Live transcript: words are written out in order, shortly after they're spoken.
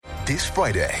This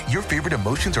Friday, your favorite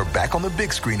emotions are back on the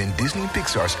big screen in Disney and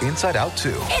Pixar's Inside Out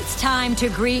 2. It's time to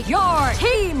greet your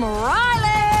Team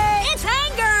Riley. It's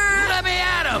anger. Let me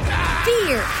at him.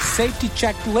 Fear. Safety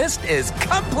checklist is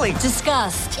complete.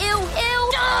 Disgust. Ew.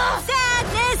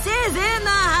 Sadness is in the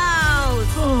house.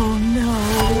 Oh, no.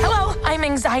 Hello, I'm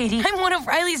anxiety. I'm one of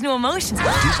Riley's new emotions.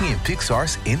 Disney and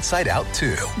Pixar's Inside Out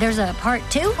 2. There's a part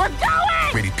 2? We're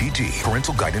going! Rated PG.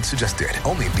 Parental guidance suggested.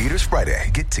 Only in theaters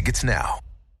Friday. Get tickets now.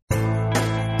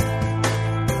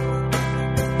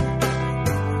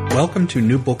 Welcome to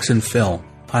New Books in Film.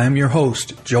 I am your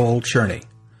host, Joel Cherney.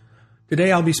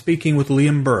 Today I'll be speaking with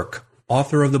Liam Burke,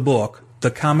 author of the book,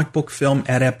 The Comic Book Film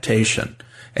Adaptation,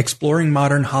 Exploring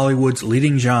Modern Hollywood's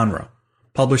Leading Genre,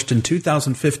 published in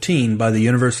 2015 by the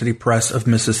University Press of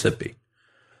Mississippi.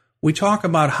 We talk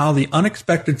about how the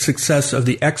unexpected success of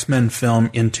the X-Men film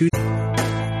in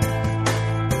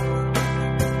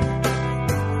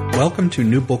Welcome to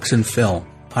New Books in Film.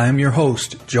 I am your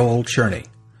host, Joel Cherney.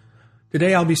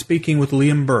 Today I'll be speaking with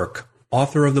Liam Burke,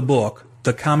 author of the book,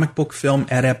 The Comic Book Film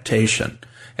Adaptation,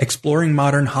 Exploring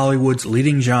Modern Hollywood's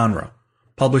Leading Genre,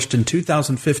 published in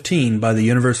 2015 by the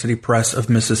University Press of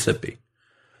Mississippi.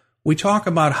 We talk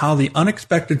about how the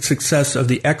unexpected success of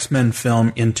the X-Men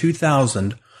film in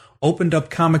 2000 opened up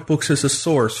comic books as a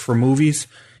source for movies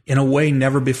in a way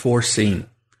never before seen.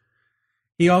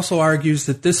 He also argues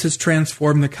that this has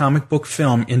transformed the comic book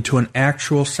film into an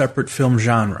actual separate film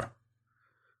genre.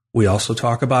 We also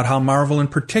talk about how Marvel in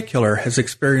particular has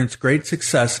experienced great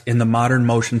success in the modern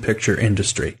motion picture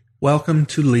industry. Welcome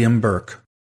to Liam Burke.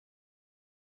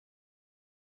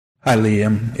 Hi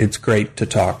Liam, it's great to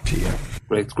talk to you.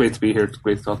 Great, it's great to be here. It's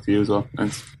great to talk to you as well.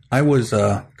 Thanks. I was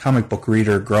a comic book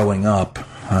reader growing up.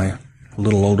 I'm a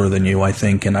little older than you, I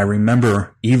think, and I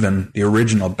remember even the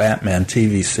original Batman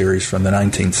TV series from the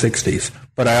 1960s.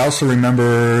 But I also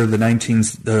remember the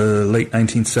late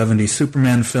 1970s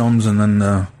Superman films and then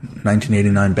the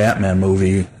 1989 Batman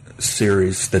movie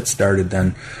series that started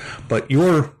then. But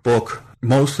your book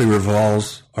mostly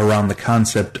revolves around the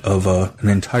concept of an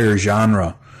entire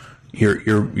genre.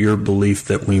 Your belief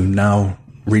that we've now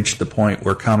reached the point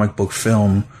where comic book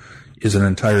film is an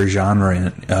entire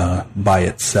genre by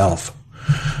itself.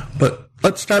 But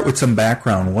let's start with some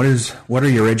background. What are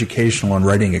your educational and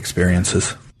writing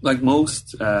experiences? Like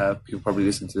most people probably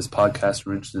listening to this podcast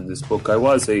or interested in this book, I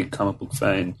was a comic book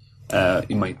fan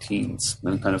in my teens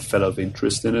and kind of fell out of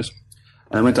interest in it.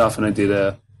 And I went off and I did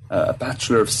a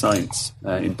Bachelor of Science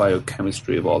in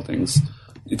biochemistry, of all things.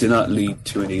 It did not lead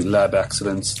to any lab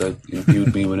accidents that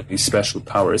imbued me with any special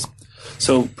powers.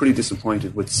 So pretty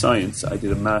disappointed with science. I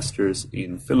did a master's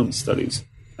in film studies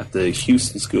at the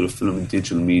Houston School of Film and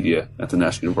Digital Media at the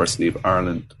National University of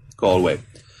Ireland, Galway.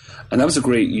 And that was a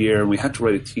great year, and we had to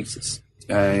write a thesis.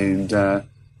 And,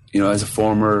 as a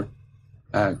former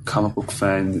comic book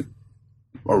fan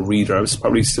or reader, I was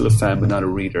probably still a fan, but not a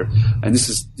reader. And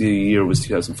the year was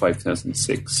 2005,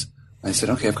 2006. I said,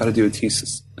 okay, I've got to do a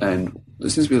thesis. And there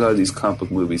seems to be a lot of these comic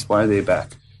book movies. Why are they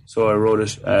back? So I wrote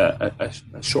a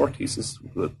short thesis,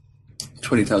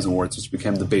 20,000 words, which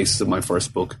became the basis of my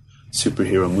first book,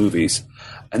 Superhero Movies.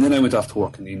 And then I went off to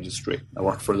work in the industry. I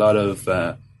worked for a lot of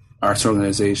arts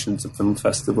organisations and film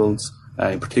festivals.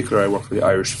 In particular, I worked for the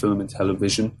Irish Film and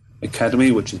Television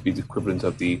Academy, which would be the equivalent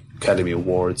of the Academy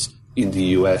Awards in the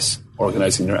US,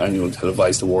 organising their annual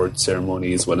televised award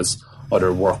ceremony, as well as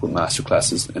other work with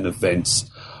masterclasses and events.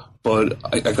 But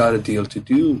I got a deal to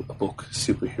do a book,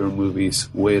 Superhero Movies,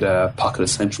 with Pocket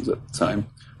Essentials at the time,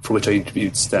 for which I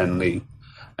interviewed Stan Lee.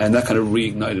 And that kind of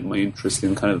reignited my interest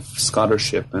in kind of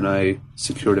scholarship, and I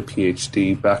secured a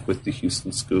PhD back with the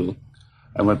Houston School.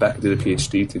 I went back and did a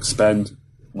PhD to expand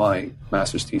my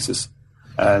master's thesis,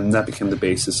 and that became the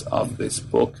basis of this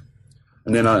book.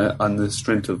 And then on the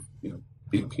strength of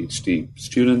being a PhD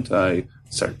student, I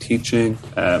started teaching,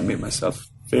 made myself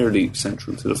fairly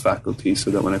central to the faculty, so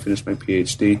that when I finished my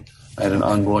PhD, I had an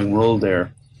ongoing role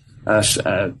there at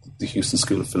the Houston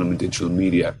School of Film and Digital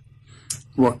Media.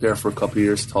 Worked there for a couple of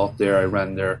years, taught there. I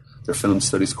ran their film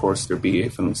studies course, their BA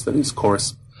film studies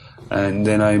course. And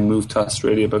then I moved to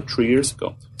Australia about 3 years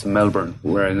ago, to Melbourne,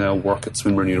 where I now work at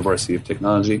Swinburne University of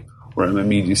Technology, where I'm a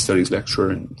media studies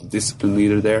lecturer and discipline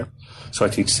leader there. So I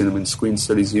teach cinema and screen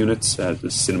studies units, the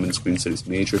cinema and screen studies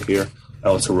major here. I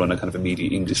also run a kind of a media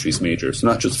industries major, so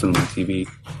not just film and TV.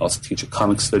 I also teach a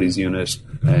comic studies unit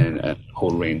and a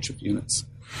whole range of units.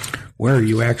 Where are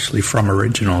you actually from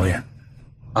originally?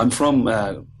 I'm from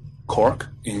Cork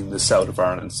in the south of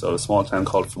Ireland, so a small town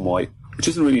called Fermoy, which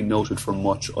isn't really noted for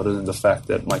much other than the fact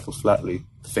that Michael Flatley,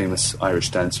 the famous Irish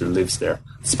dancer, lives there.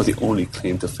 It's about the only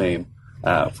claim to fame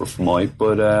for Fermoy.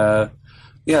 But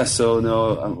Yeah, so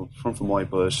no, I'm from White,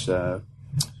 but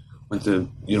went to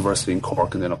university in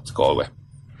Cork and then up to Galway.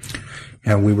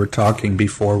 And we were talking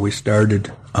before we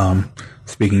started,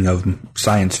 speaking of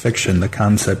science fiction, the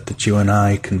concept that you and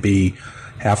I can be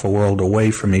half a world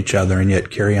away from each other and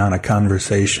yet carry on a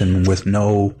conversation with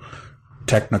no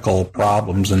technical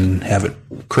problems and have it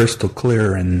crystal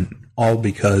clear, and all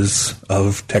because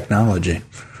of technology.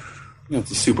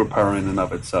 It's a superpower in and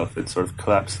of itself. It sort of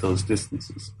collapsed those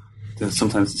distances.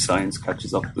 Sometimes the science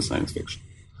catches up with the science fiction.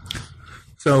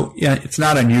 So, yeah, it's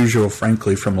not unusual,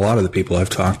 frankly, from a lot of the people I've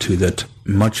talked to that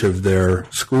much of their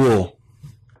school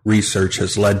research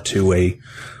has led to a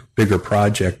bigger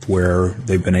project where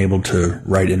they've been able to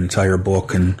write an entire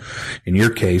book. And in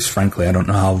your case, frankly, I don't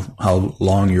know how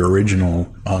long your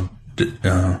original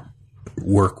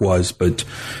work was, but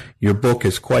your book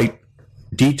is quite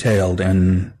detailed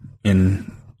and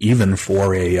even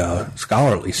for a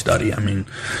scholarly study. I mean,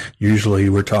 usually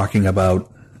we're talking about,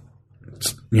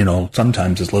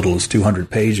 sometimes as little as 200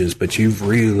 pages, but you've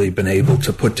really been able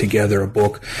to put together a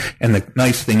book. And the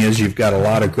nice thing is you've got a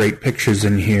lot of great pictures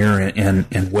in here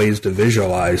and ways to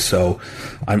visualize. So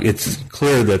it's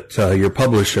clear that your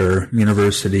publisher,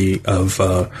 University of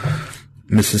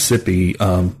Mississippi,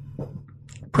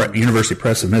 University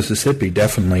Press of Mississippi,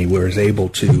 definitely was able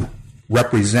to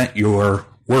represent your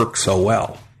work so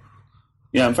well.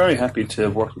 Yeah, I'm very happy to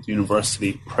have worked with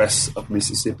University Press of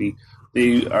Mississippi.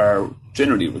 They are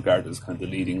generally regarded as kind of the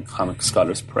leading comic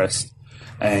scholars press.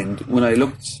 And when I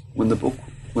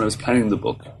was planning the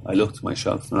book, I looked at my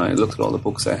shelf and I looked at all the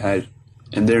books I had,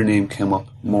 and their name came up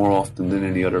more often than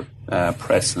any other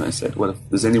press. And I said, well, if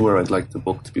there's anywhere I'd like the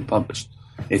book to be published,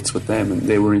 it's with them. And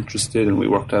they were interested, and we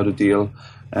worked out a deal.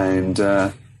 And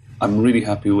I'm really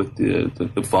happy with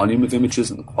the volume of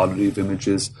images and the quality of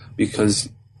images, because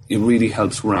it really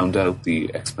helps round out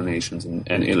the explanations and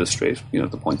illustrate,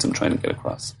 the points I'm trying to get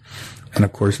across. And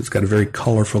of course, it's got a very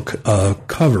colorful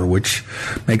cover, which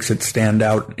makes it stand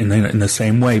out in the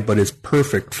same way, but it's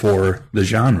perfect for the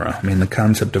genre. I mean, the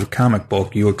concept of a comic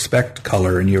book, you expect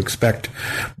color and you expect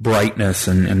brightness,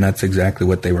 and that's exactly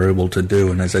what they were able to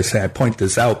do. And as I say, I point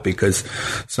this out because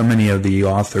so many of the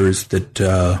authors that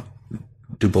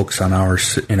do books on our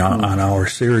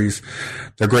series,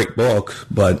 they're great books,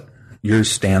 but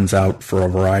yours stands out for a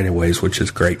variety of ways, which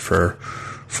is great for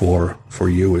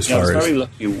you as far as... I was very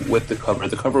lucky with the cover.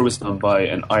 The cover was done by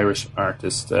an Irish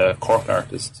artist, Cork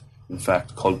artist, in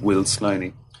fact, called Will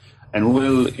Sliney. And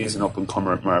Will is an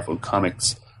up-and-comer at Marvel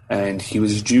Comics, and he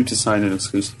was due to sign an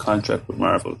exclusive contract with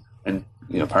Marvel. And,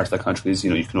 part of that contract is,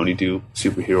 you can only do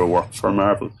superhero work for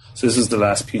Marvel. So this is the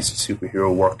last piece of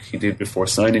superhero work he did before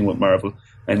signing with Marvel.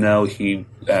 And now he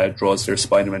draws their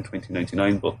Spider-Man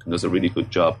 2099 book and does a really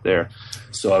good job there.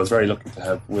 So I was very lucky to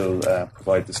have Will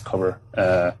provide this cover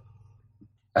at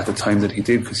the time that he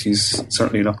did, because he's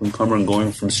certainly an up-and-comer and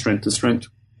going from strength to strength.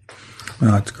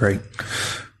 Well, that's great.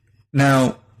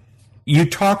 Now, you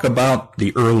talk about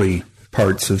the early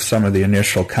parts of some of the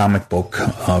initial comic book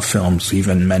films,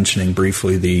 even mentioning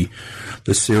briefly the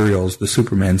serials, the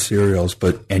Superman serials,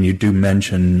 and you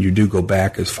do go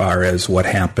back as far as what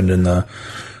happened in the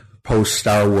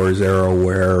post-Star Wars era,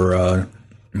 where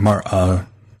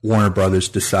Warner Brothers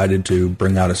decided to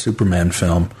bring out a Superman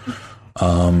film.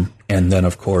 And then,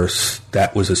 of course,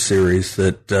 that was a series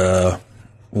that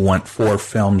went 4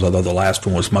 films, although the last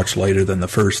one was much later than the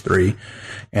first 3.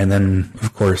 And then,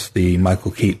 of course, the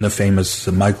famous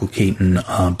Michael Keaton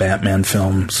Batman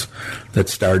films that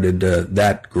started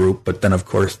that group. But then, of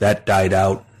course, that died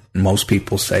out. Most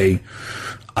people say,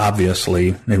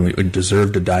 obviously, it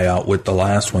deserved to die out with the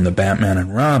last one, the Batman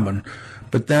and Robin.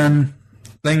 But then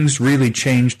things really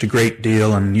changed a great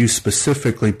deal, and you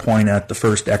specifically point at the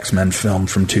first X-Men film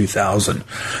from 2000.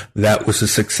 That was a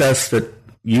success that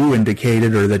you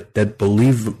indicated, or that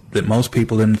believed that most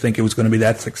people didn't think it was going to be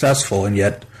that successful, and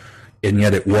yet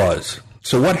it was.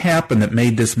 So what happened that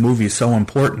made this movie so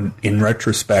important in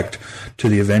retrospect to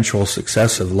the eventual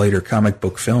success of later comic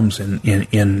book films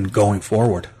in going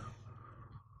forward?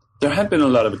 There had been a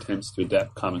lot of attempts to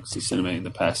adapt comics to cinema in the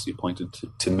past. You pointed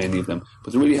to many of them,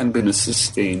 but there really hadn't been a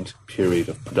sustained period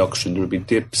of production. There would be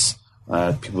dips,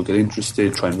 people would get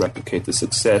interested, try and replicate the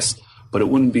success, but it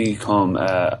wouldn't become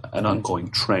an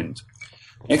ongoing trend.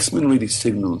 X-Men really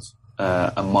signals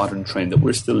a modern trend that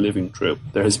we're still living through.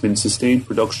 There has been sustained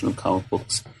production of comic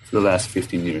books for the last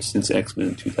 15 years, since X-Men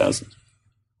in 2000.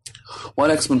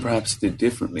 What X-Men perhaps did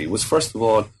differently was, first of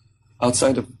all,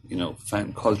 outside of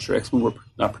fan culture, X-Men were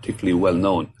not particularly well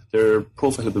known. Their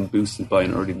profile had been boosted by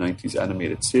an early 90s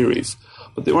animated series,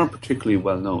 but they weren't particularly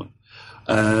well known.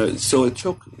 So it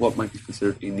took what might be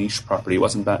considered a niche property. It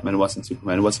wasn't Batman, it wasn't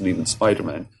Superman, it wasn't even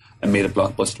Spider-Man, and made a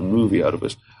blockbuster movie out of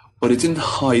it. But it didn't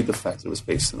hide the fact that it was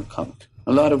based on a comic.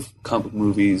 A lot of comic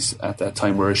movies at that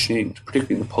time were ashamed,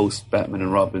 particularly in the post-Batman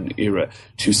and Robin era,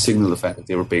 to signal the fact that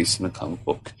they were based on a comic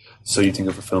book. So you think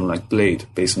of a film like Blade,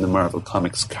 based on the Marvel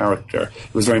Comics character.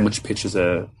 It was very much pitched as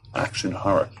a action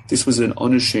horror. This was an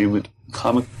unashamed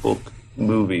comic book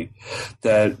movie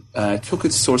that took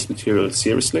its source material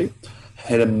seriously,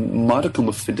 had a modicum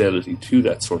of fidelity to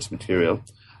that source material,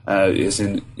 as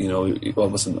in, it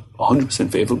wasn't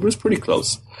 100% faithful, but it was pretty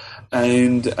close.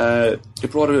 And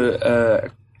it brought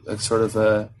and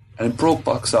it broke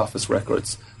box office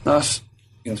records, not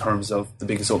in terms of the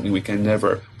biggest opening weekend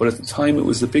ever, but at the time it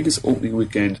was the biggest opening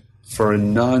weekend for a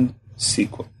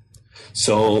non-sequel.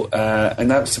 So,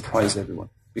 and that surprised everyone,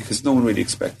 because no one really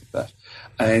expected that.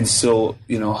 And so,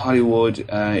 Hollywood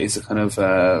is a kind of,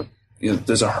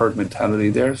 there's a herd mentality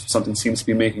there. Something seems to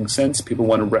be making sense. People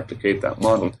want to replicate that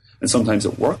model. And sometimes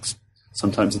it works,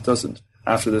 sometimes it doesn't.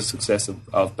 After the success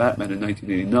of Batman in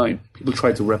 1989, people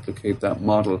tried to replicate that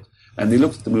model. And they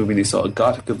looked at the movie and they saw a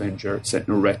gothic Avenger set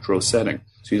in a retro setting.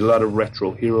 So you had a lot of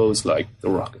retro heroes like The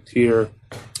Rocketeer,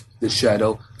 The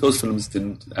Shadow. Those films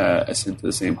didn't ascend to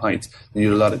the same heights. And you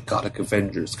had a lot of gothic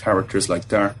Avengers, characters like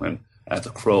Darkman, The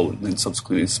Crow, and then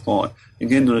subsequently Spawn.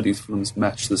 Again, none of these films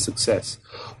matched the success.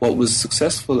 What was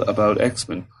successful about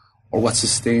X-Men, or what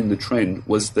sustained the trend,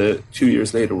 was the 2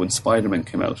 years later when Spider-Man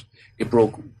came out. It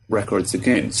broke records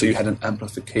again. So you had an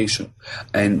amplification.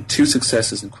 And 2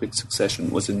 successes in quick succession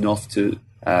was enough to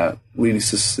really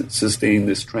sustain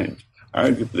this trend.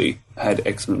 Arguably, had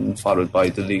X-Men been followed by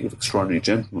The League of Extraordinary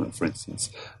Gentlemen, for instance,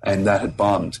 and that had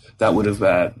bombed, that would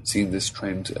have seen this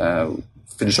trend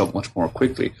finish up much more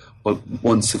quickly. But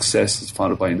one success is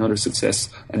followed by another success,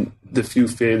 and the few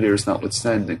failures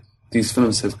notwithstanding, these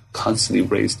films have constantly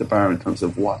raised the bar in terms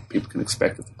of what people can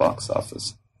expect at the box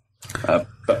office.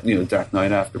 But Dark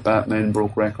Knight after Batman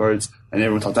broke records, and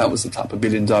everyone thought that was the top $1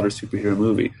 billion superhero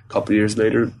movie. A couple of years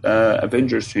later,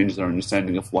 Avengers changed their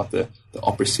understanding of what the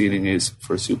upper ceiling is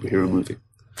for a superhero movie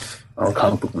or a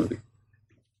comic book movie.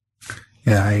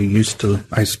 Yeah,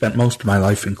 I spent most of my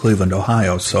life in Cleveland,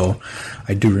 Ohio, so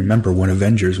I do remember when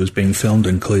Avengers was being filmed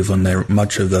in Cleveland.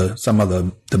 Some of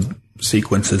the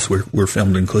sequences were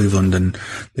filmed in Cleveland, and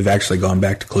they've actually gone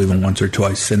back to Cleveland once or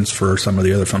twice since for some of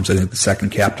the other films. I think the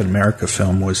second Captain America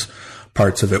film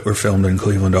parts of it were filmed in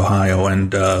Cleveland, Ohio,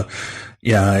 and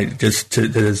just to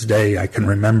this day, I can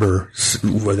remember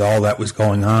with all that was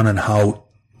going on and how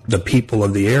the people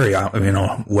of the area,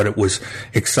 what it was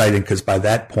exciting, because by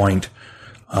that point,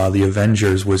 the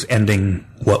Avengers was ending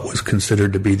what was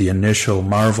considered to be the initial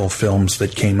Marvel films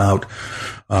that came out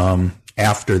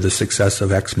after the success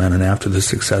of X-Men and after the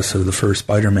success of the first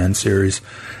Spider-Man series.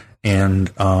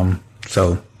 And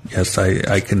so, yes,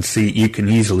 I can see, you can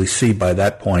easily see by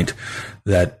that point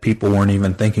that people weren't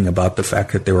even thinking about the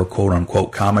fact that they were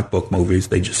quote-unquote comic book movies.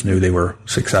 They just knew they were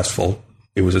successful.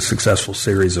 It was a successful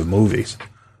series of movies.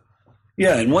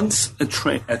 Yeah, and once a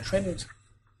trend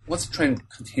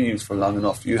continues for long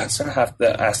enough, you sort of have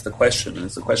to ask the question, and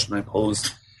it's the question I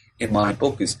posed in my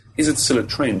book, is it still a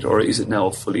trend, or is it now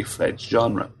a fully fledged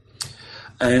genre?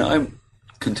 And I'm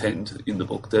content in the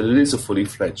book that it is a fully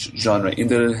fledged genre in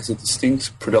that it has a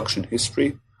distinct production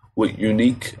history with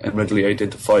unique and readily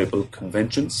identifiable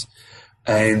conventions,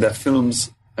 and that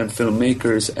films and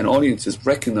filmmakers and audiences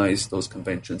recognize those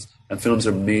conventions, and films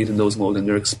are made in those molds and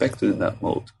they're expected in that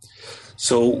mold.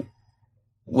 So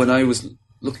when I was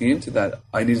looking into that,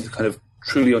 I needed to kind of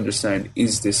truly understand,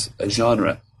 is this a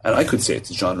genre? And I could say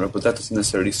it's a genre, but that doesn't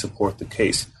necessarily support the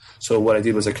case. So what I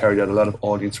did was I carried out a lot of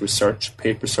audience research,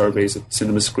 paper surveys at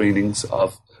cinema screenings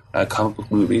of comic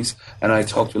book movies, and I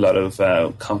talked to a lot of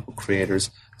comic book creators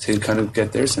to kind of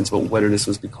get their sense about whether this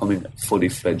was becoming a fully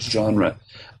fledged genre.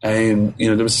 And,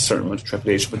 there was a certain amount of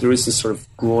trepidation, but there is this sort of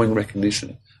growing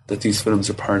recognition that these films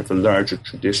are part of a larger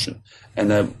tradition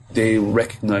and that they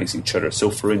recognize each other.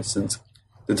 So, for instance,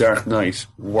 The Dark Knight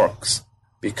works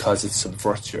because it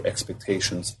subverts your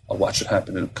expectations of what should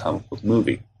happen in a comic book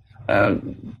movie.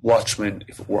 Watchmen,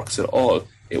 if it works at all,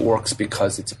 it works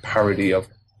because it's a parody of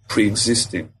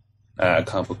pre-existing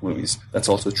comic book movies. That's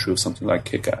also true of something like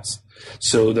Kick-Ass.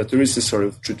 So that there is this sort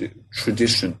of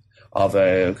tradition of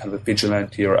a kind of a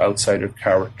vigilante or outsider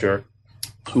character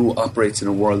who operates in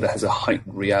a world that has a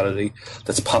heightened reality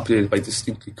that's populated by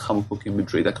distinctly comic book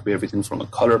imagery. That could be everything from a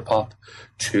color pop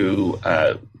to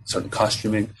certain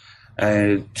costuming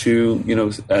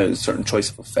to certain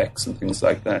choice of effects and things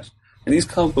like that. And these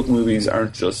comic book movies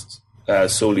aren't just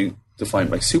solely defined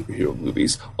by superhero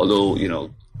movies, although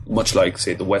much like,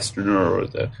 say, The Westerner or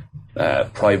the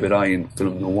Private Eye in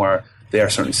film noir, they are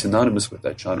certainly synonymous with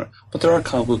that genre. But there are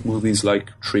comic book movies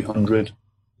like 300,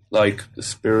 like The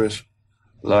Spirit,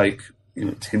 like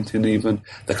Tintin even,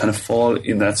 that kind of fall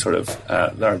in that sort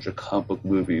of larger comic book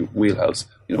movie wheelhouse.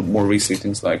 More recently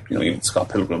things like even Scott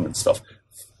Pilgrim and stuff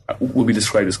would be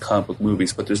described as comic book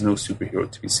movies, but there's no superhero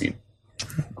to be seen.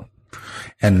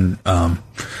 And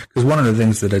because one of the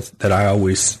things that I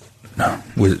always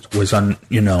was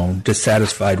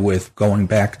dissatisfied with, going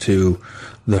back to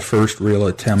the first real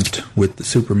attempt with the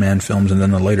Superman films and then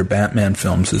the later Batman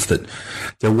films, is that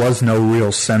there was no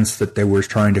real sense that they were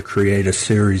trying to create a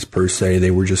series per se. They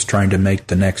were just trying to make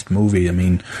the next movie. I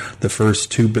mean, the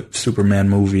first two Superman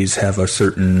movies have a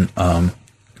certain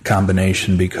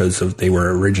combination because they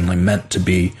were originally meant to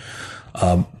be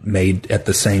made at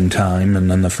the same time, and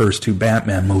then the first two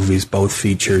Batman movies both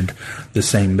featured the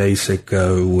same basic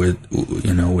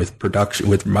with production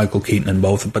with Michael Keaton in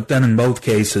both. But then in both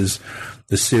cases,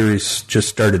 the series just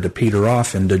started to peter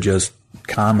off into just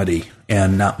comedy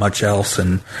and not much else,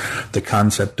 and the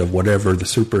concept of whatever the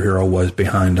superhero was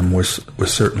behind them was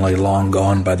certainly long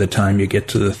gone by the time you get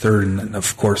to the third and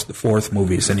of course the fourth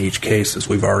movies in each case, as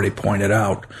we've already pointed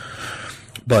out.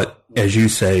 But as you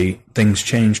say, things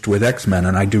changed with X-Men,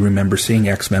 and I do remember seeing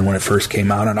X-Men when it first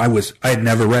came out, and I had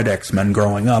never read X-Men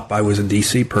growing up. I was a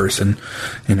DC person,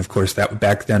 and of course that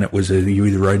back then it was you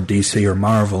either read DC or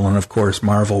Marvel, and of course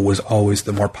Marvel was always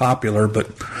the more popular, but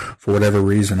for whatever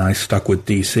reason I stuck with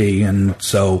DC, and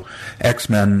so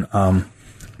X-Men,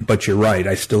 but you're right,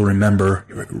 I still remember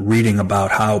reading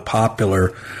about how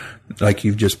popular, like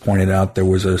you've just pointed out, there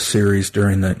was a series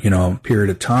during the period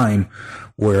of time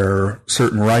where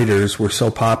certain writers were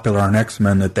so popular on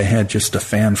X-Men that they had just a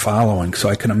fan following. So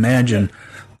I can imagine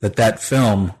that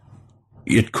film,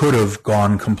 it could have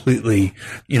gone completely,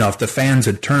 if the fans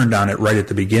had turned on it right at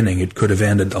the beginning, it could have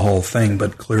ended the whole thing.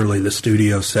 But clearly the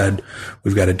studio said,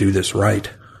 we've got to do this right.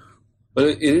 But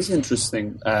it is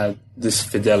interesting, this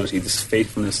fidelity, this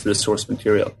faithfulness to the source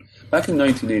material. Back in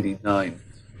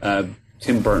 1989,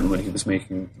 Tim Burton, when he was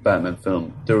making the Batman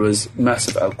film, there was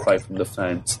massive outcry from the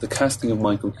fans. The casting of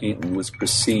Michael Keaton was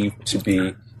perceived to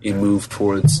be a move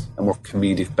towards a more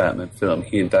comedic Batman film.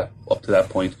 He, up to that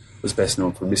point, was best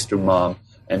known for Mr. Mom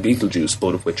and Beetlejuice,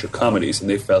 both of which are comedies, and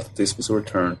they felt that this was a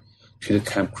return to the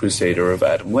camp crusader of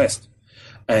Adam West.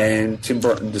 And Tim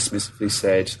Burton dismissively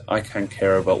said, I can't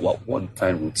care about what one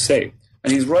fan would say.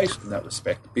 And he's right in that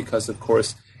respect, because, of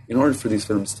course, in order for these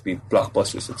films to be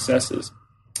blockbuster successes,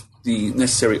 the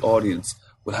necessary audience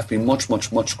would have to be much,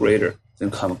 much, much greater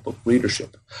than comic book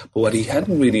readership. But what he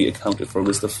hadn't really accounted for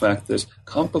was the fact that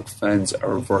comic book fans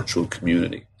are a virtual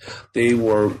community. They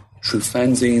were, through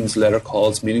fanzines, letter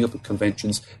calls, meeting up at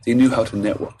conventions, they knew how to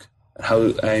network.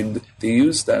 And they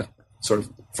used that sort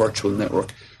of virtual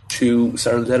network to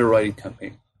start a letter writing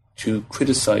campaign, to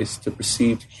criticize the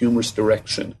perceived humorous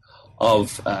direction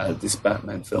of this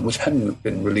Batman film, which hadn't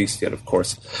been released yet, of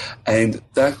course. And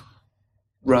that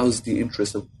roused the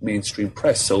interest of mainstream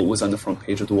press, so it was on the front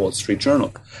page of the Wall Street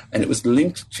Journal, and it was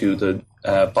linked to the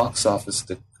box office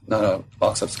decline,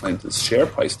 the share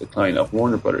price decline of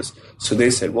Warner Brothers. So they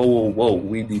said, whoa,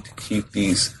 we need to keep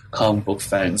these comic book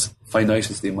fans, finite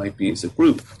as they might be as a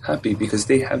group, happy, because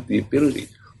they have the ability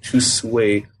to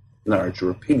sway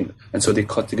larger opinion. And so they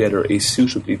cut together a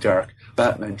suitably dark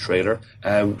Batman trailer,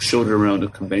 showed it around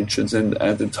at conventions, and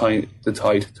the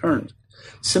tide turned.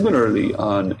 Similarly,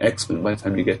 on X-Men, by the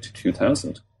time you get to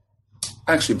 2000,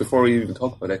 actually, before we even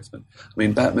talk about X-Men,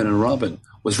 Batman and Robin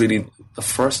was really the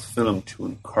first film to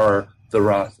incur the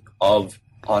wrath of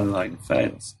online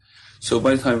fans. So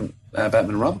by the time Batman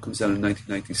and Robin comes out in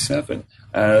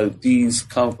 1997, these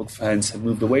comic book fans had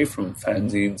moved away from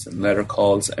fanzines and letter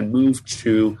calls and moved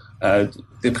to,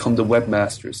 they become the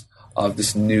webmasters of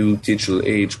this new digital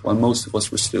age. While most of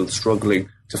us were still struggling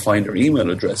to find our email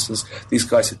addresses, these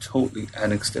guys had totally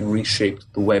annexed and reshaped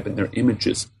the web and their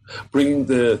images, bringing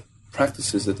the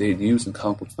practices that they had used in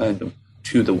comic book fandom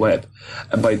to the web.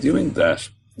 And by doing that,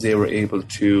 they were able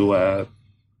to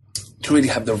really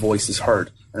have their voices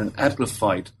heard and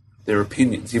amplified their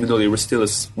opinions, even though they were still a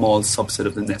small subset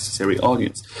of the necessary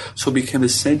audience. So it became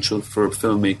essential for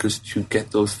filmmakers to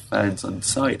get those fans on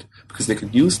side, because they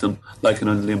could use them like an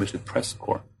unlimited press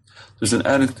corps. There's an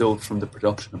anecdote from the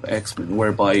production of X-Men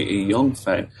whereby a young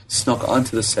fan snuck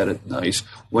onto the set at night,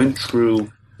 went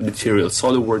through the material,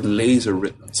 saw the word laser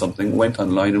written on something, went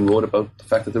online and wrote about the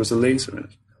fact that there was a laser in it.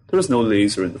 There was no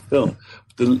laser in the film.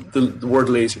 The word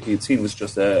laser he had seen was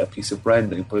just a piece of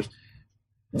branding, but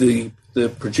the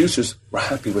producers were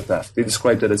happy with that. They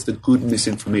described it as the good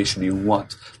misinformation you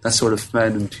want. That sort of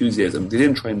fan enthusiasm. They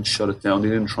didn't try and shut it down. They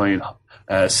didn't try and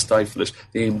stifle it.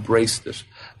 They embraced it.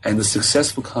 And the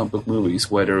successful comic book movies,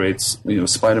 whether it's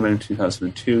Spider-Man in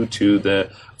 2002 to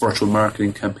the virtual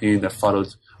marketing campaign that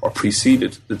followed or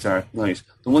preceded The Dark Knight,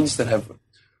 the ones that have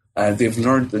they've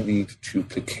learned the need to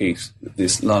placate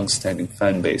this long-standing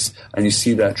fan base, and you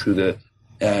see that through the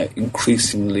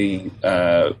increasingly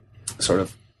sort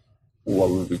of what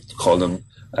would we call them,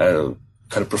 kind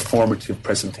of performative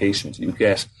presentations you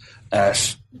get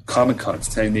at Comic-Con,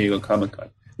 San Diego Comic-Con.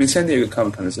 I mean, San Diego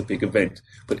Comic-Con is a big event,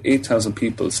 but 8,000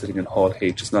 people sitting in Hall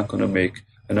H is not going to make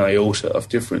an iota of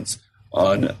difference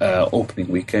on opening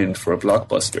weekend for a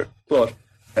blockbuster. But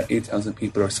 8,000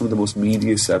 people are some of the most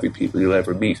media-savvy people you'll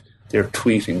ever meet. They're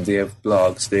tweeting, they have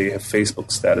blogs, they have Facebook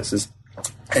statuses,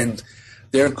 and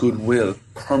their goodwill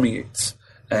permeates.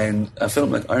 And a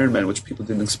film like Iron Man, which people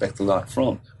didn't expect a lot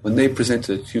from, when they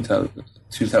presented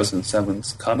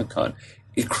 2007's Comic-Con,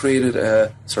 it created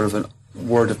a sort of a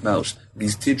word of mouth.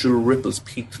 These digital ripples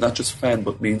peaked not just fan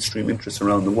but mainstream interest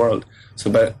around the world. So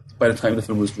by the time the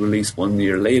film was released 1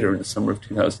 year later, in the summer of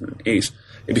 2008,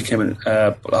 it became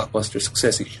a blockbuster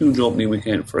success, a huge opening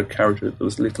weekend for a character that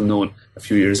was little known a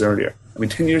few years earlier. I mean,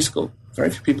 10 years ago, very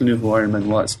few people knew who Iron Man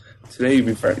was. Today,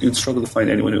 you'd struggle to find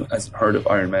anyone who hasn't heard of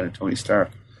Iron Man and Tony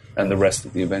Stark and the rest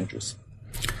of the Avengers.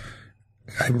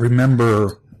 I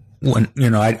remember when,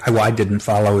 I didn't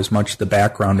follow as much the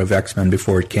background of X-Men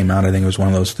before it came out. I think it was one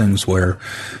of those things where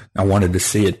I wanted to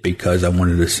see it because I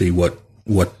wanted to see what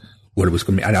it was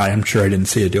going to be. I'm sure I didn't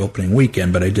see it the opening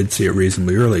weekend, but I did see it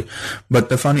reasonably early. But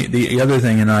the other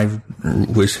thing, and I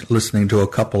was listening to a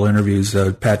couple interviews,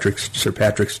 Sir Patrick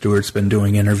Stewart's been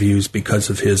doing interviews because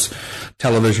of his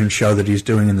television show that he's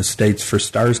doing in the States for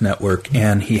Starz Network,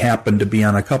 and he happened to be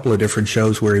on a couple of different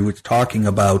shows where he was talking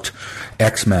about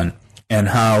X-Men and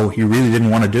how he really didn't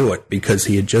want to do it because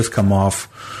he had just come off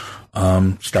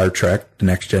Star Trek, The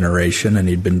Next Generation, and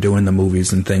he'd been doing the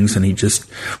movies and things, and he just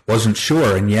wasn't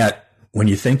sure. And yet, when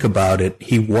you think about it,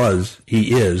 he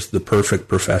is the perfect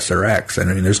Professor X. I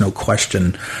mean, there's no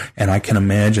question, and I can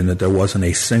imagine that there wasn't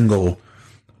a single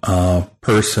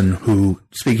person who,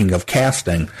 speaking of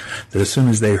casting, that as soon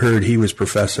as they heard he was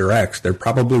Professor X, there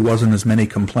probably wasn't as many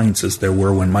complaints as there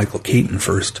were when Michael Keaton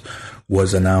first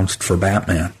was announced for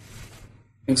Batman.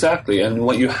 Exactly, and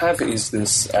what you have is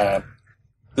this,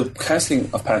 the casting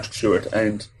of Patrick Stewart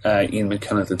and Ian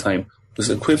McKellen at the time was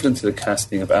equivalent to the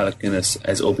casting of Alec Guinness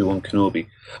as Obi-Wan Kenobi.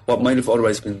 What might have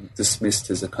otherwise been dismissed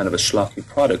as a kind of a schlocky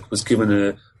product was given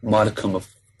a modicum of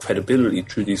credibility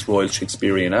through these Royal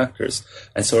Shakespearean actors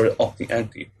and sort of upped the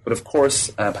ante. But of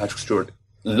course, Patrick Stewart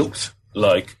looked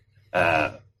like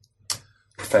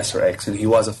Professor X, and he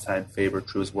was a fan favourite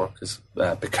through his work as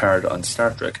Picard on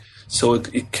Star Trek. So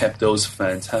it kept those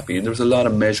fans happy. And there was a lot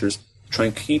of measures to try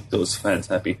and keep those fans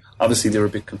happy. Obviously, they were a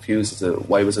bit confused as to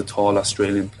why was a tall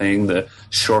Australian playing the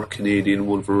short Canadian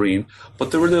Wolverine.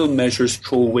 But there were little measures,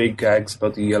 throwaway gags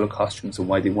about the yellow costumes and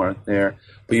why they weren't there.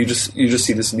 But you just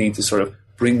see this need to sort of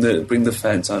bring the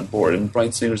fans on board. And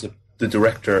Bryan Singer's the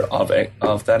director of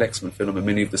that X-Men film and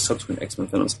many of the subsequent X-Men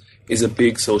films is a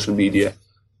big social media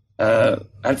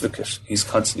advocate. He's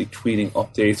constantly tweeting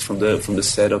updates from the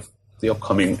set of the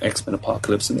upcoming X-Men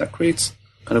Apocalypse, and that creates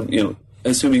kind of,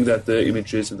 assuming that the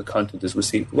images and the content is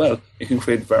received well, it can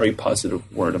create very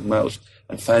positive word of mouth.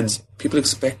 And fans, people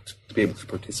expect to be able to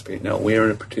participate now. We're in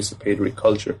a participatory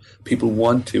culture. People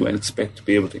want to and expect to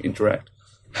be able to interact.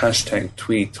 Hashtag,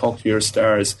 tweet, talk to your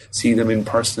stars, see them in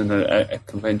person at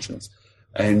conventions.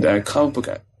 And comic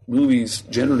book movies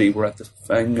generally were at the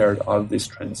vanguard of this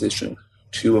transition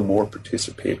to a more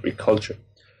participatory culture.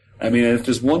 I mean, if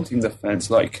there's one thing that fans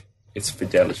like, it's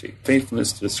fidelity,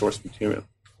 faithfulness to the source material.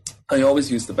 I always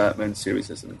use the Batman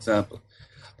series as an example.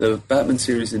 The Batman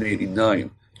series in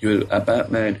 '89, you had a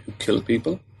Batman who killed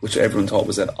people, which everyone thought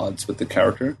was at odds with the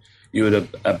character. You had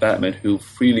a Batman who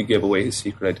freely gave away his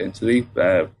secret identity.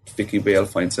 Vicky Vale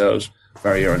finds out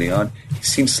very early on. He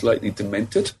seems slightly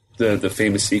demented. The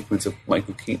famous sequence of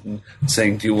Michael Keaton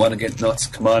saying, "Do you want to get nuts?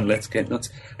 Come on, let's get nuts."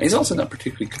 And he's also not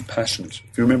particularly compassionate.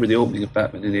 If you remember the opening of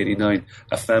Batman in '89,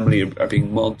 a family are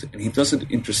being mugged, and he doesn't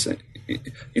intercept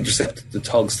the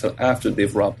thugs till after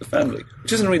they've robbed the family,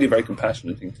 which isn't really a very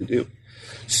compassionate thing to do.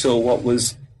 So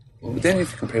then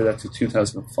if you compare that to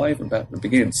 2005 when Batman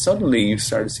Begins, suddenly you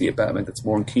start to see a Batman that's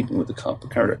more in keeping with the comic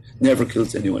book character, never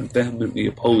kills anyone, vehemently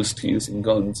opposed to using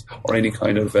guns or any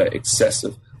kind of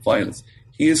excessive violence.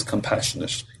 He is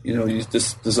compassionate.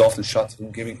 There's often shots of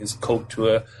him giving his coat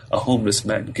to a homeless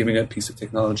man, giving a piece of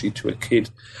technology to a kid.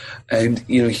 And,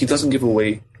 he doesn't give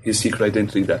away his secret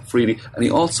identity that freely, and he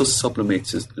also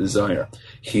sublimates his desire.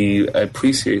 He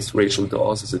appreciates Rachel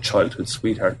Dawes as a childhood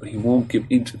sweetheart, but he won't give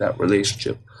into that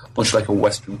relationship. Much like a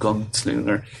Western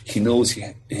gunslinger, he knows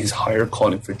his higher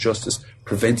calling for justice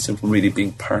prevents him from really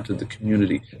being part of the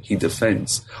community he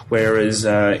defends. Whereas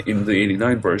in the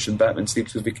 89 version, Batman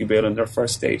sleeps with Vicky Vale on their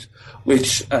first date,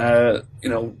 which,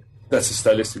 that's a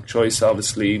stylistic choice,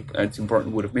 obviously, Tim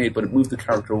Burton would have made, but it moved the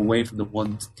character away from the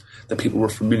ones that people were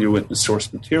familiar with in the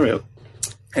source material.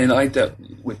 And I dealt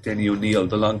with Denny O'Neil,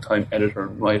 the longtime editor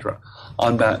and writer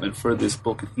on Batman for this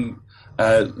book, and he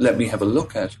let me have a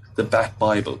look at the Bat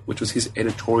Bible, which was his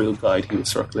editorial guide he would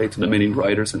circulate to the many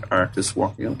writers and artists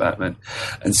working on Batman,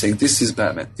 and saying, this is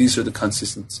Batman, these are the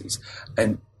consistencies.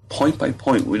 And point by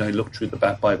point, when I looked through the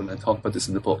Bat Bible, and I talk about this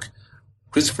in the book,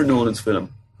 Christopher Nolan's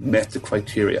film met the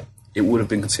criteria. It would have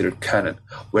been considered canon,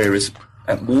 whereas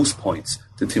at most points,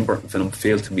 the Tim Burton film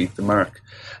failed to meet the mark.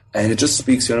 And it just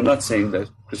speaks to, and I'm not saying that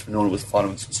Christopher Nolan was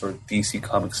following some sort of DC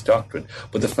Comics doctrine,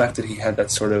 but the fact that he had that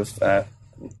sort of,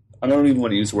 I don't even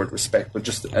want to use the word respect, but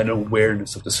just an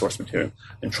awareness of the source material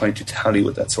and trying to tally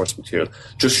with that source material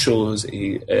just shows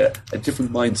a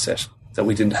different mindset that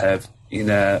we didn't have in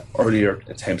earlier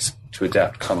attempts to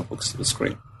adapt comic books to the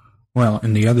screen. Well,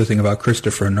 and the other thing about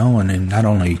Christopher Nolan, and not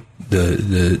only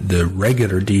the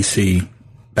regular DC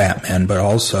Batman, but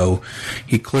also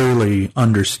he clearly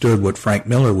understood what Frank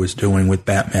Miller was doing with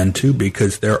Batman 2,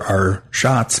 because there are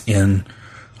shots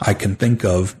I can think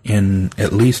of in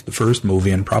at least the first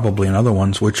movie and probably in other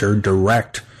ones which are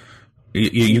direct.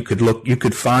 You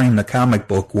could find the comic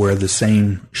book where the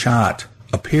same shot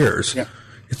appears. Yeah.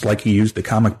 It's like he used the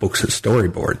comic books as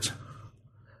storyboards.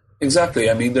 Exactly.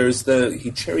 I mean,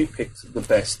 he cherry-picked the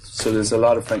best. So there's a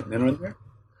lot of Frank Miller in there.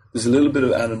 There's a little bit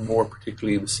of Alan Moore,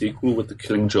 particularly in the sequel, with The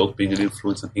Killing Joke being an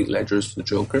influence on Heath Ledger's The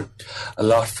Joker. A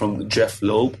lot from Jeff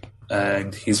Loeb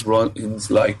and his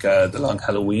run-ins like The Long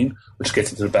Halloween, which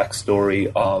gets into the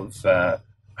backstory of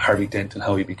Harvey Dent and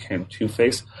how he became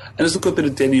Two-Face. And there's a good bit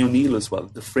of Denny O'Neil as well.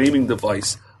 The framing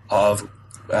device of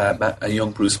a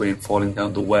young Bruce Wayne falling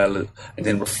down the well and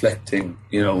then reflecting,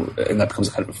 and that becomes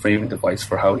a kind of a framing device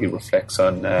for how he reflects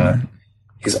on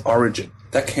his origin.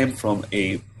 That came from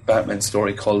a Batman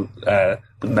story called The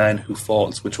Man Who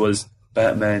Falls, which was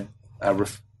Batman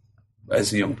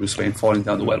as a young Bruce Wayne falling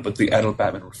down the well, but the adult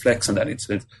Batman reflects on that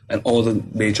incident and all the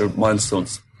major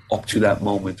milestones up to that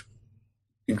moment,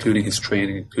 including his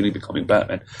training, including becoming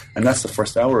Batman. And that's the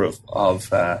first hour of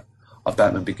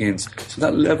Batman Begins. So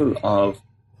that level of,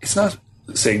 it's not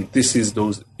saying this is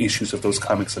those issues of those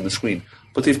comics on the screen,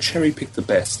 but they've cherry-picked the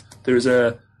best. There's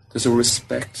a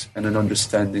respect and an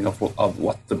understanding of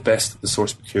what the best of the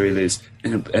source material is,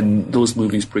 and those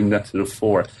movies bring that to the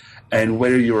fore. And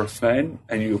whether you're a fan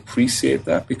and you appreciate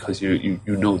that because you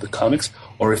know the comics,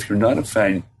 or if you're not a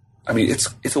fan, I mean,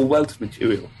 it's a wealth of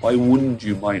material. Why wouldn't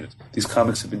you mind it? These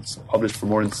comics have been published for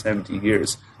more than 70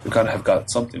 years. They've got to have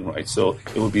got something right. So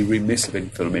it would be remiss of any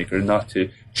filmmaker not to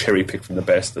cherry pick from the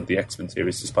best of the X-Men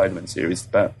series, the Spider-Man series,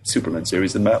 the Superman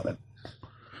series, and Batman.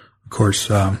 Of course,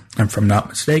 if I'm not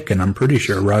mistaken, I'm pretty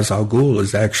sure Ra's al Ghul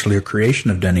is actually a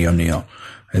creation of Denny O'Neil.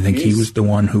 I think he was the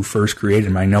one who first created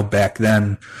him. I know back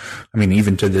then, I mean,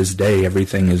 even to this day,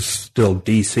 everything is still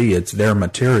DC. It's their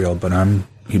material,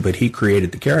 but he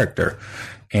created the character.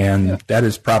 And that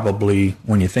is probably,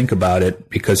 when you think about it,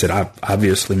 because it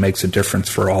obviously makes a difference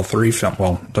for all three films,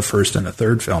 well, the first and the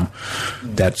third film,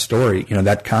 that story,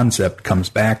 that concept comes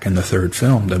back in the third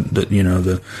film,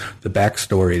 the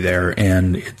backstory there.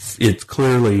 And it's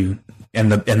clearly, and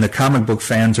the comic book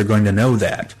fans are going to know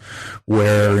that.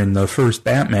 Where in the first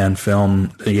Batman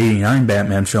film, the 89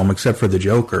 Batman film, except for the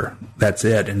Joker, that's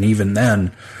it. And even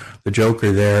then, the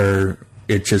Joker there,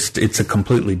 it's a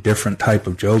completely different type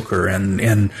of Joker,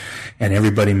 and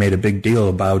everybody made a big deal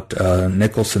about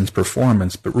Nicholson's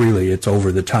performance, but really it's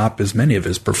over the top, as many of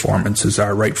his performances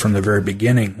are right from the very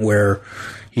beginning, where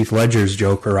Heath Ledger's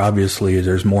Joker, obviously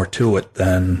there's more to it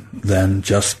than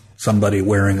just somebody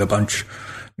wearing a bunch,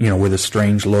 with a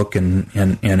strange look and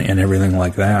everything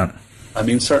like that. I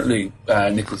mean, certainly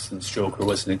Nicholson's Joker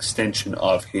was an extension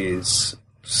of his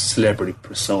celebrity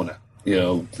persona,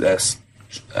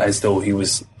 as though he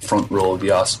was front row of the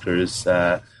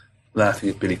Oscars, laughing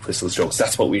at Billy Crystal's jokes.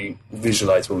 That's what we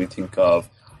visualize when we think of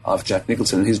Jack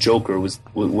Nicholson. And his Joker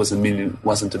wasn't a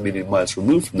million miles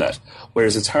removed from that.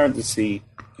 Whereas it's hard to see,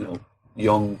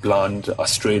 young, blonde,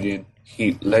 Australian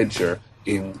Heath Ledger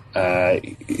in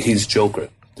his Joker.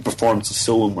 The performance is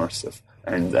so immersive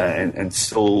and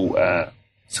so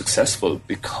successful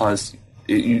because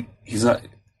he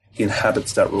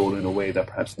inhabits that role in a way that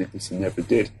perhaps Nicholson never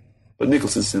did. But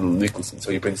Nicholson's still Nicholson, so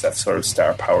he brings that sort of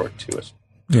star power to it.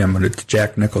 Yeah, but it's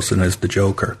Jack Nicholson as the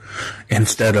Joker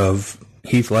instead of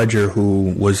Heath Ledger,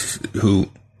 who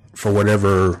for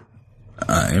whatever,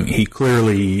 he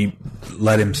clearly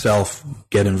let himself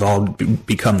get involved,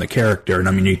 become the character. And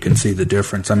I mean, you can see the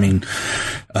difference. I mean,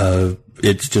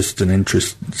 it's just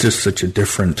just such a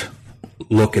different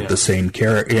look at the same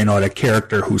character, a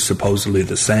character who's supposedly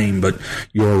the same, but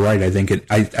you're right. I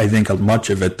think much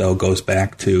of it though goes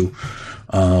back to,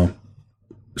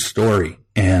 story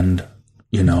and,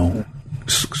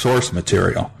 source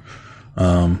material.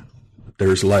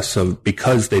 There's less of,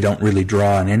 because they don't really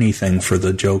draw on anything for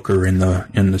the Joker in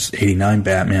this 89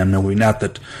 Batman movie. Not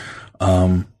that,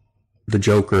 the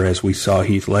Joker, as we saw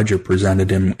Heath Ledger presented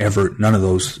him, none of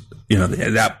those,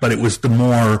 but it was the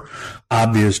more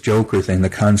obvious Joker thing, the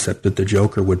concept that the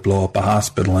Joker would blow up a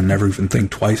hospital and never even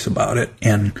think twice about it.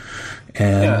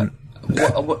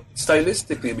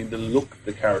 Stylistically, I mean, the look of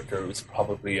the character was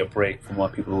probably a break from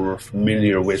what people were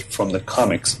familiar with from the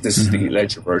comics. This is the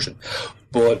Ledger version.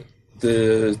 But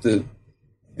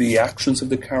the actions of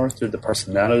the character, the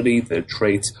personality, the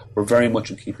traits were very much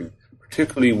in keeping,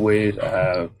 particularly with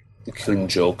the Killing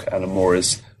Joke, Alan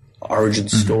Moore's origin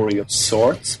story of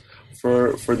sorts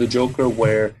for the Joker,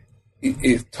 where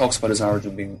it talks about his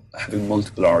origin having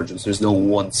multiple origins. There's no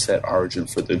one set origin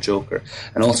for the Joker.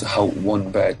 And also how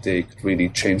one bad day could really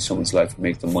change someone's life and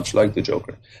make them much like the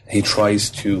Joker. He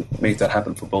tries to make that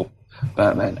happen for both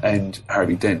Batman and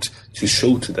Harvey Dent, to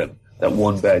show to them that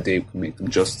one bad day can make them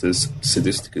just as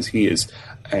sadistic as he is.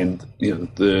 And,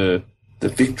 the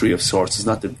victory of sorts is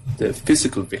not the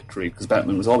physical victory, because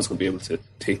Batman was always going to be able to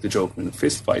take the Joker in a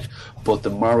fist fight, but the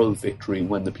moral victory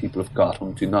when the people of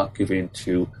Gotham do not give in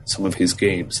to some of his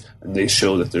games, and they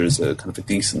show that there's a kind of a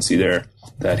decency there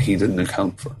that he didn't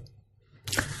account for.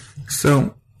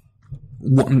 So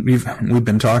we've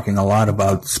been talking a lot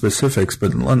about specifics,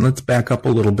 but let's back up a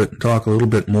little bit and talk a little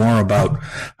bit more about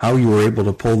how you were able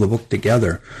to pull the book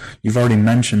together. You've already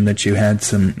mentioned that you had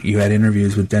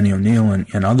interviews with Denny O'Neil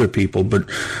and other people, but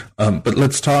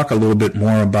let's talk a little bit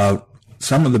more about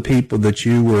some of the people that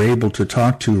you were able to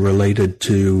talk to related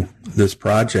to this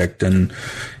project, and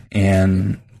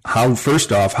how,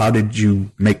 first off, how did you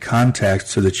make contact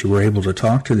so that you were able to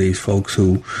talk to these folks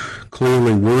who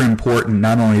clearly were important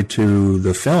not only to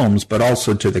the films but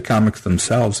also to the comics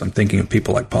themselves? I'm thinking of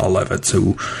people like Paul Levitz,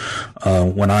 who,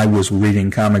 when I was reading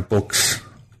comic books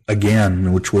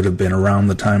again, which would have been around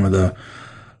the time of the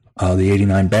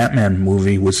 89 Batman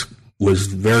movie, was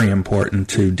very important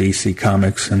to DC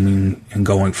Comics and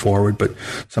going forward. But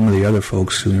some of the other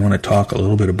folks who you want to talk a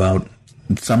little bit about,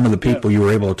 some of the people you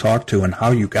were able to talk to and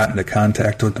how you got into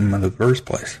contact with them in the first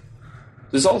place.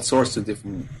 There's all sorts of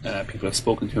different people I've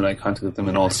spoken to, and I contacted them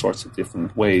in all sorts of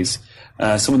different ways.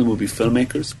 Some of them would be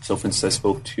filmmakers. So, for instance, I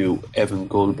spoke to Evan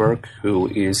Goldberg, who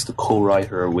is the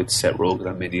co-writer with Seth Rogen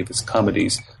on many of his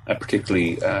comedies,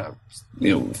 particularly,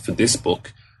 for this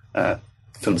book,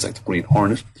 films like The Green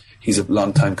Hornet. He's a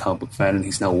long-time comic book fan, and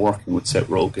he's now working with Seth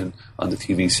Rogen on the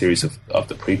TV series of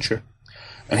The Preacher.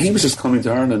 And he was just coming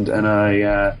to Ireland, and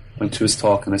I went to his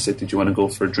talk, and I said, did you want to go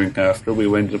for a drink after? We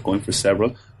ended up going for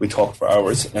several. We talked for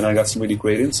hours, and I got some really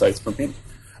great insights from him.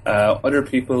 Other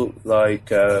people like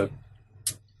Paul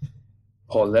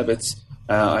Levitz,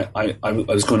 I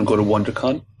was going to go to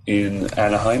WonderCon in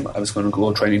Anaheim. I was going to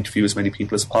go try and interview as many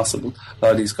people as possible. A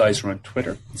lot of these guys are on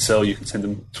Twitter, so you can send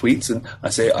them tweets, and I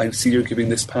say, I see you're giving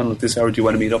this panel at this hour. Do you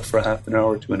want to meet up for a half an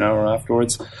hour to an hour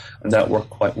afterwards? And that worked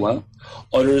quite well.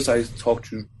 Others I talked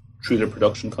to through their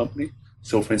production company.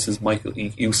 So, for instance, Michael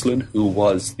E. Uslan, who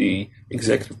was the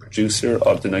executive producer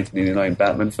of the 1989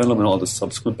 Batman film and all the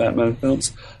subsequent Batman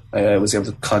films, I was able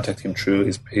to contact him through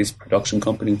his production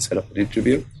company and set up an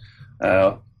interview.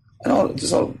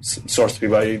 There's all sorts of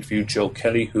people. I interviewed Joe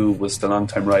Kelly, who was the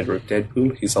longtime writer of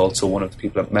Deadpool. He's also one of the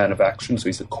people at Man of Action, so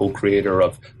he's a co-creator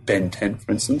of Ben 10,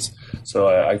 for instance. So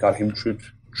I got him through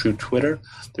Twitter.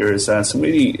 There's some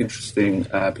really interesting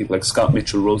people like Scott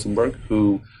Mitchell Rosenberg,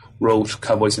 who wrote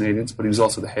Cowboys and Aliens, but he was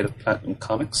also the head of Platinum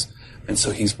Comics. And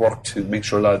so he's worked to make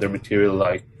sure a lot of their material,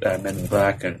 like Men in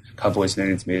Black and Cowboys and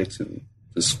Aliens, made it to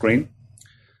the screen.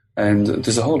 And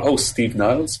there's a whole host. Steve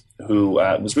Niles, who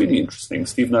was really interesting.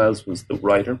 Steve Niles was the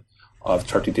writer of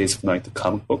 30 Days of Night, the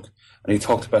comic book. And he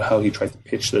talked about how he tried to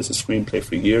pitch it as a screenplay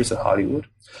for years at Hollywood.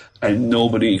 And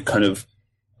nobody kind of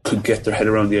could get their head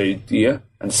around the idea.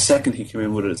 And the second he came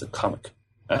in with it as a comic,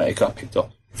 it got picked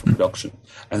up for production.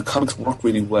 And comics work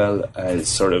really well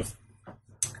as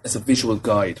a visual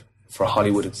guide for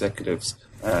Hollywood executives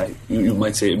you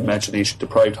might say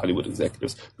imagination-deprived Hollywood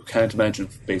executives who can't imagine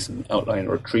based on an outline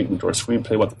or a treatment or a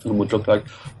screenplay what the film would look like.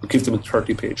 We give them a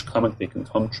 30-page comic they can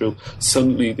come through.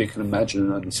 Suddenly they can imagine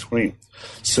it on the screen.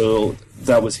 So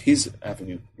that was his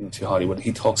avenue into Hollywood.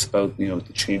 He talks about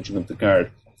the changing of the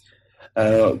guard.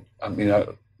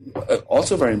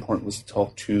 Also very important was to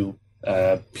talk to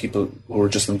people who were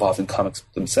just involved in comics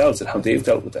themselves and how they've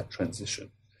dealt with that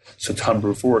transition. So Tom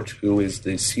Brevoort, who is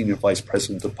the Senior Vice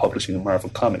President of Publishing in Marvel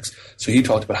Comics, so he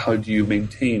talked about how do you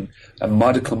maintain a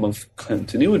modicum of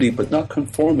continuity but not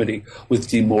conformity with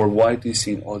the more widely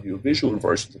seen audiovisual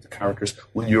versions of the characters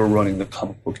when you're running the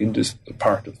comic book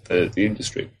part of the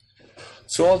industry.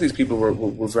 So all these people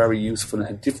were very useful and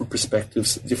had different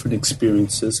perspectives, different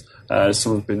experiences.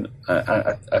 Some have been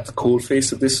at the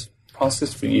coalface of this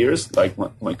process for years, like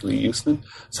Michael E. Uslan.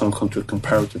 Some have come to it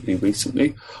comparatively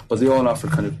recently, but they all offer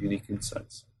kind of unique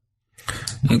insights.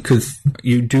 Because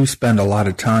you do spend a lot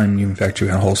of time, in fact, you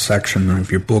have a whole section of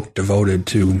your book devoted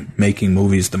to making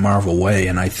movies the Marvel way,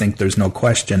 and I think there's no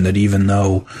question that even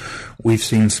though we've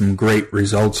seen some great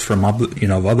results from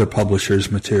other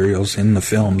publishers' materials in the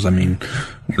films, I mean,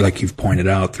 like you've pointed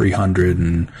out, 300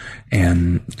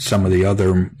 and some of the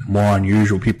other more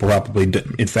unusual, people probably,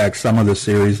 in fact, some of the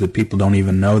series that people don't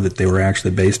even know that they were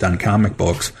actually based on comic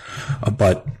books,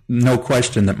 but no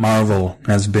question that Marvel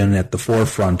has been at the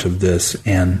forefront of this,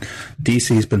 and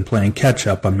DC's been playing catch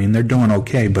up. I mean, they're doing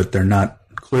okay, but they're not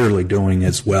clearly doing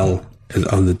as well as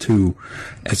of the two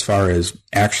as far as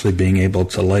actually being able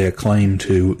to lay a claim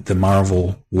to the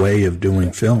Marvel way of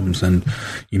doing films. And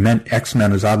you meant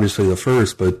X-Men is obviously the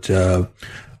first, but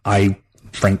I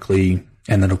frankly,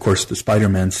 and then of course the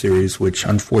Spider-Man series, which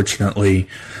unfortunately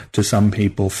to some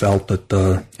people felt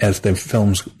that as the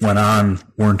films went on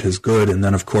weren't as good, and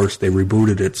then of course they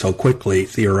rebooted it so quickly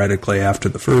theoretically after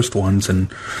the first ones, and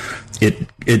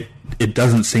it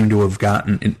doesn't seem to have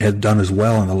done as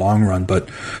well in the long run. But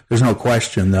there's no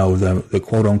question though the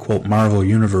quote unquote Marvel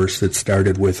universe that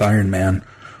started with Iron Man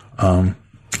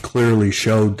clearly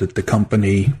showed that the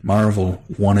company Marvel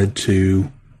wanted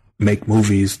to make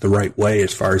movies the right way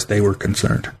as far as they were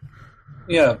concerned.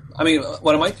 Yeah, I mean,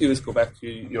 what I might do is go back to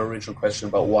your original question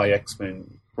about why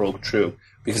X-Men broke through,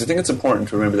 because I think it's important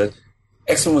to remember that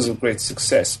X-Men was a great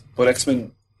success, but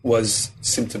X-Men was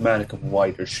symptomatic of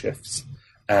wider shifts,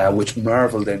 which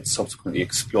Marvel then subsequently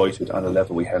exploited on a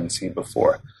level we hadn't seen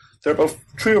before. There are about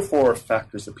 3 or 4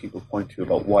 factors that people point to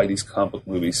about why these comic book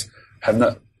movies have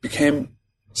not became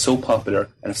so popular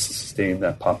and have sustained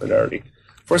that popularity.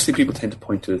 Firstly, people tend to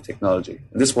point to the technology,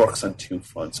 and this works on 2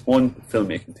 fronts. One,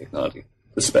 filmmaking technology,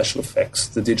 the special effects,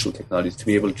 the digital technology, to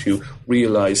be able to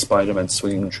realize Spider-Man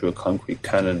swinging through a concrete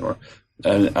cannon, or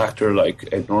an actor like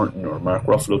Ed Norton or Mark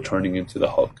Ruffalo turning into the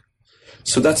Hulk.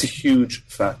 So that's a huge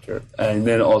factor. And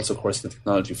then also, of course, the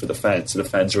technology for the fans, so the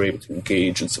fans are able to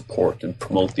engage and support and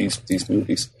promote these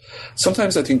movies.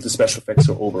 Sometimes I think the special effects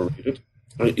are overrated,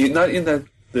 not in that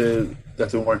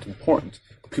they weren't important,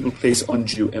 but people place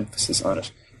undue emphasis on it.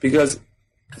 Because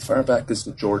as far back as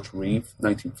the George Reeve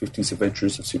 1950s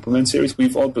Adventures of Superman series,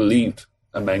 we've all believed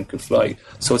a man could fly.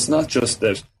 So it's not just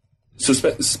that. So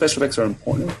special effects are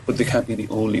important, but they can't be the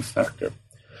only factor.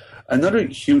 Another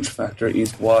huge factor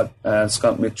is what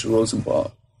Scott Mitchell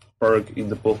Rosenberg in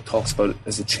the book talks about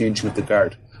as a changing of the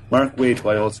guard. Mark Waid, who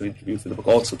I also interviewed for the book,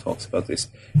 also talks about this.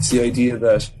 It's the idea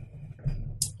that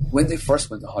when they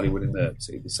first went to Hollywood in the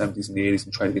 70s and the 80s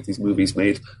and tried to get these movies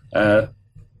made,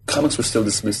 comics were still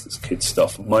dismissed as kid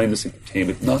stuff, mindless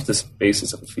entertainment, not the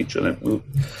basis of a feature-length movie.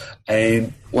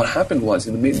 And what happened was,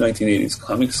 in the mid-1980s,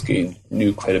 comics gained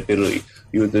new credibility.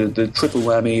 You had the triple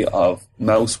whammy of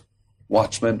Mouse,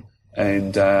 Watchmen,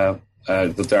 and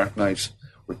The Dark Knight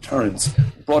Returns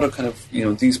brought a kind of,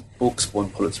 these books won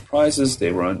Pulitzer Prizes,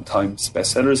 they were on Times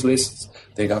bestsellers lists,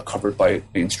 they got covered by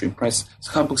mainstream press.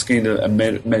 So comic books gained a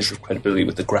measure of credibility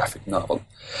with the graphic novel.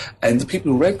 And the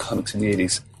people who read comics in the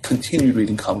 80s continued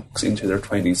reading comics into their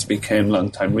 20s, became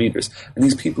long-time readers. And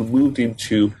these people moved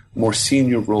into more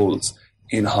senior roles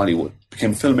in Hollywood,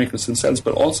 became filmmakers themselves,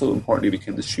 but also, importantly,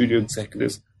 became the studio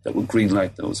executives that would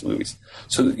greenlight those movies.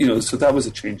 So, so that was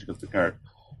a changing of the guard.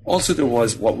 Also, there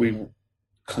was what we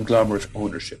conglomerate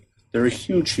ownership. There are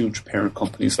huge parent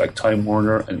companies like Time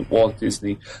Warner and Walt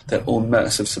Disney that own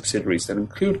massive subsidiaries that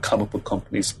include comic book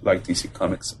companies like DC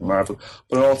Comics and Marvel,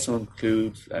 but also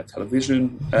include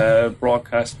television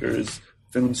broadcasters,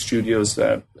 film studios,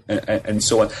 and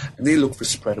so on. And they look for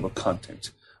spreadable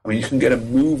content. I mean, you can get a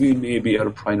movie maybe out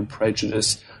of Pride and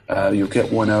Prejudice. You'll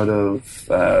get one out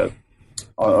of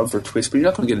Oliver Twist, but you're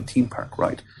not going to get a theme park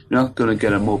ride. You're not going to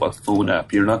get a mobile phone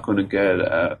app. You're not going to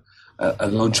get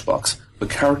lunchbox. But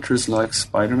characters like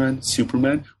Spider-Man,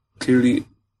 Superman, clear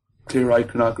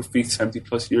iconography,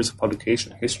 70-plus years of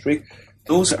publication history,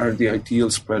 those are the ideal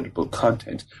spreadable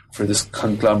content for this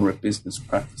conglomerate business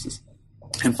practices.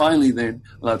 And finally, then,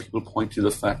 a lot of people point to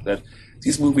the fact that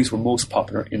these movies were most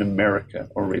popular in America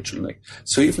originally.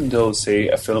 So even though, say,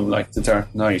 a film like The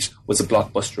Dark Knight was a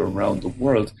blockbuster around the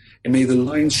world, it made the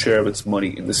lion's share of its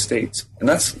money in the States. And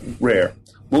that's rare.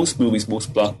 Most movies,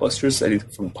 most blockbusters,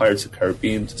 anything from Pirates of the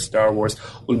Caribbean to Star Wars,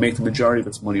 will make the majority of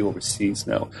its money overseas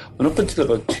now. But up until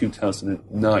about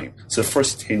 2009, so the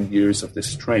first 10 years of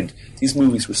this trend, these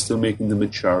movies were still making the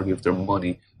majority of their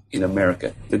money in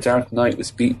America. The Dark Knight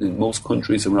was beaten in most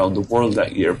countries around the world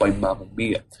that year by Mamma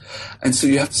Mia. And so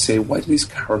you have to say, why do these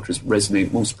characters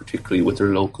resonate most particularly with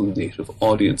their local native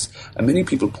audience? And many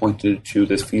people pointed to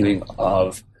this feeling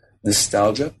of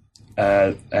nostalgia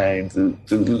and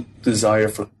the desire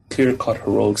for clear-cut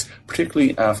heroics,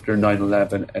 particularly after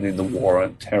 9/11 and in the War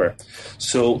on Terror.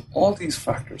 So all these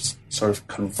factors sort of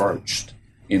converged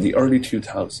in the early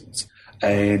 2000s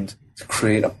and to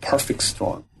create a perfect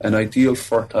storm, an ideal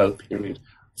fertile period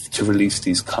to release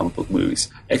these comic book movies.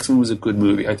 X-Men was a good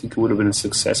movie. I think it would have been a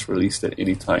success released at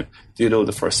any time. Ditto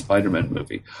the first Spider-Man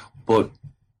movie. But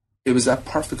it was that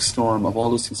perfect storm of all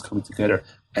those things coming together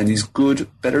and these good,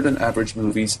 better than average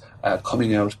movies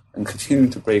coming out and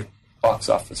continuing to break box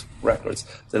office records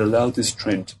that allowed this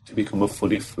trend to become a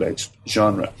fully fledged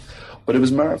genre. But it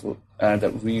was Marvel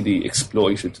that really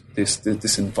exploited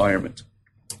this environment.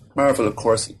 Marvel, of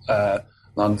course,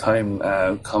 long-time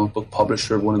comic book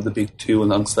publisher, one of the big two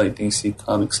alongside DC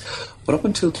Comics. But up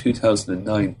until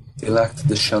 2009, they lacked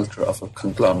the shelter of a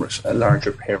conglomerate, a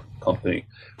larger parent company.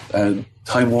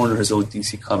 Time Warner has owned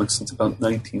DC Comics since about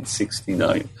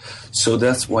 1969. So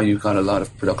that's why you got a lot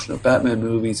of production of Batman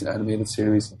movies and animated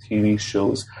series and TV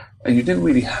shows. And you didn't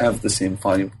really have the same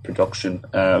volume of production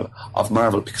of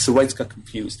Marvel because the rights got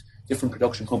confused. Different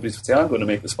production companies would say, I'm going to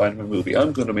make a Spider-Man movie,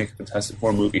 I'm going to make a Fantastic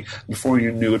Four movie. Before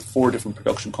you knew it, 4 different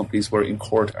production companies were in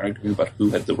court arguing about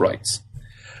who had the rights.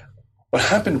 What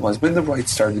happened was, when the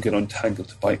rights started to get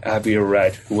untangled by Avi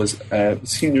Arad, who was a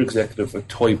senior executive of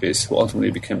Toy Biz, who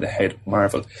ultimately became the head of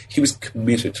Marvel, he was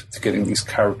committed to getting these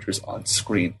characters on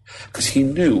screen because he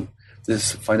knew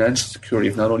this financial security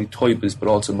of not only Toy Biz but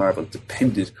also Marvel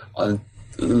depended on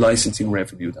the licensing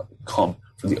revenue that would come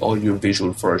from the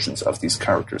audiovisual versions of these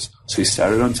characters. So he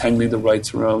started untangling the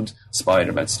rights around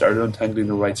Spider-Man, started untangling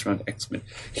the rights around X-Men.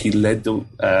 He led the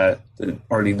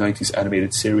early 90s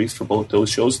animated series for both those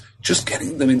shows, just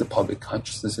getting them into public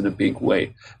consciousness in a big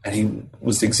way. And he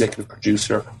was the executive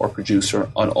producer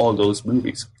on all those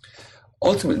movies.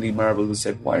 Ultimately, Marvel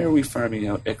said, why are we farming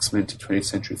out X-Men to 20th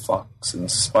Century Fox and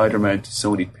Spider-Man to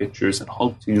Sony Pictures and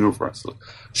Hulk to Universal?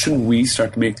 Shouldn't we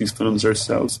start to make these films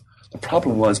ourselves? The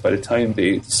problem was, by the time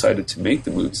they decided to make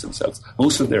the movies themselves,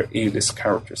 most of their A-list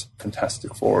characters,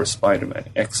 Fantastic Four, Spider-Man,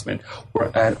 X-Men,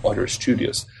 were at other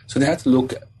studios. So they had to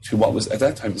look to what was, at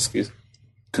that time,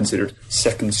 considered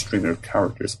second-stringer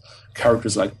characters.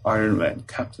 Characters like Iron Man,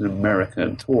 Captain America,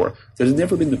 and Thor, that had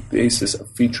never been the basis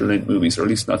of feature-length movies, or at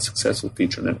least not successful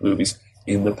feature-length movies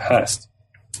in the past.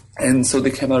 And so they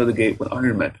came out of the gate with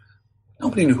Iron Man.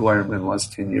 Nobody knew who Iron Man was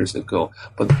 10 years ago,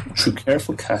 but through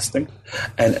careful casting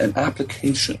and an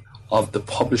application of the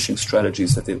publishing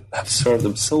strategies that they have served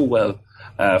them so well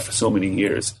for so many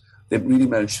years, they've really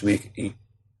managed to make a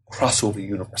crossover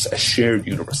universe, a shared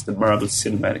universe, the Marvel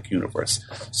Cinematic Universe.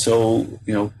 So,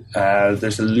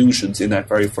 there's allusions in that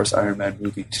very first Iron Man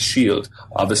movie to S.H.I.E.L.D.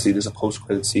 Obviously, there's a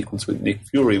post-credit sequence with Nick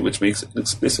Fury, which makes an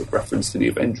explicit reference to the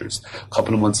Avengers. A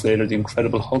couple of months later, The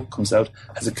Incredible Hulk comes out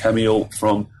as a cameo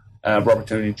from Robert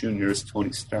Downey Jr. as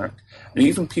Tony Stark. And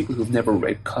even people who've never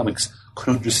read comics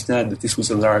could understand that this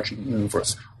was a larger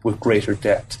universe with greater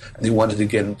depth, and they wanted to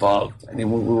get involved, and they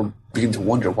were beginning to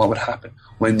wonder what would happen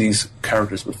when these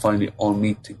characters would finally all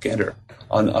meet together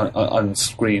on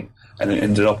screen. And it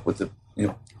ended up with the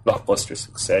blockbuster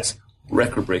success,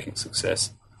 record-breaking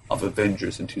success of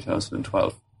Avengers in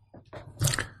 2012.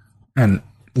 And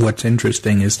what's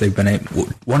interesting is they've been able,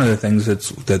 one of the things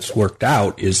that's worked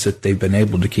out is that they've been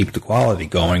able to keep the quality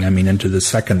going. I mean, into the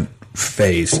second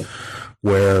phase,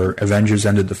 where Avengers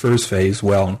ended the first phase,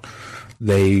 well,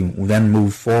 they then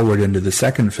moved forward into the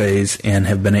second phase and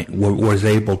have been was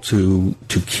able to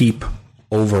keep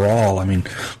overall. I mean,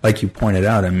 like you pointed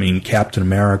out, I mean, Captain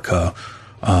America,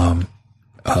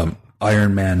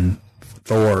 Iron Man,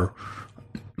 Thor.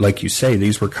 Like you say,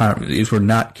 these were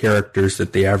not characters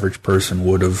that the average person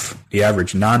the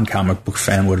average non-comic book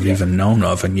fan would have even known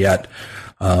of, and yet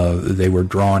they were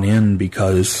drawn in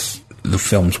because the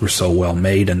films were so well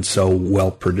made and so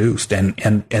well produced, and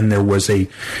there was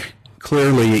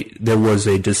clearly there was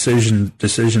a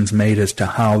decisions made as to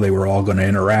how they were all going to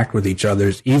interact with each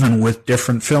other, even with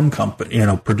different film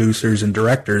producers and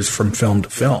directors from film to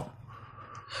film.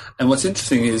 And what's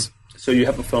interesting is, so you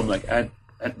have a film like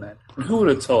Ant-Man. Who would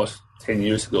have thought 10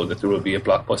 years ago that there would be a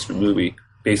blockbuster movie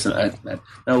based on Ant-Man?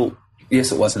 Now,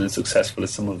 yes, it wasn't as successful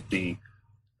as some of the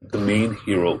main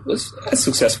hero, was as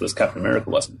successful as Captain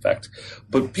America was, in fact.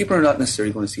 But people are not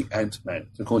necessarily going to see Ant-Man.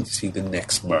 They're going to see the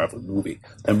next Marvel movie.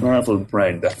 The Marvel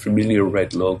brand, that familiar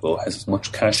red logo, has as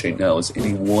much cachet now as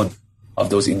any one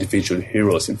of those individual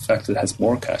heroes. In fact, it has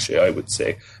more cachet, I would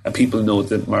say. And people know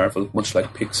that Marvel, much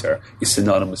like Pixar, is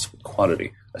synonymous with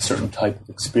quality, a certain type of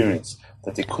experience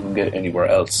that they couldn't get anywhere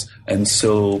else. And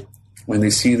so when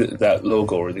they see that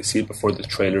logo, or they see it before the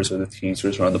trailers or the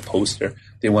teasers or on the poster,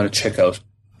 they want to check out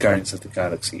Guardians of the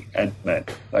Galaxy, Ant-Man,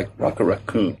 like Rocket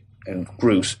Raccoon and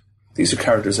Groot. These are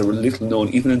characters that were little known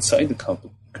even inside the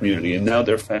comic community, and now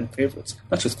they're fan favourites.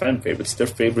 Not just fan favourites, they're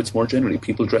favourites more generally.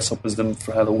 People dress up as them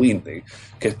for Halloween. They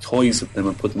get toys of them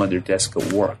and put them on their desk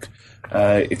at work.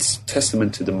 It's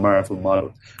testament to the Marvel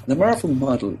model. And the Marvel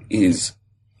model is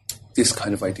this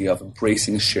kind of idea of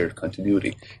embracing a shared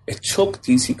continuity. It took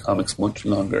DC Comics much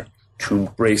longer to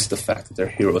embrace the fact that their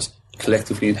heroes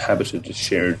collectively inhabited a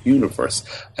shared universe,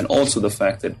 and also the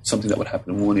fact that something that would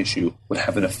happen in one issue would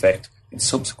have an effect in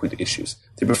subsequent issues.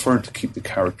 They preferred to keep the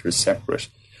characters separate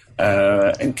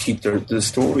and keep the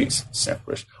stories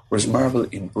separate, whereas Marvel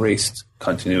embraced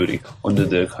continuity under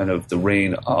the kind of the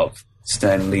reign of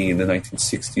Stan Lee in the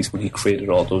 1960s, when he created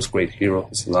all those great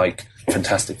heroes like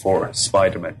Fantastic Four,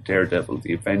 Spider-Man, Daredevil,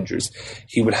 the Avengers.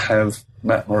 He would have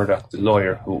Matt Murdock, the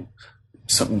lawyer, who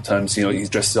sometimes, he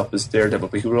dresses up as Daredevil,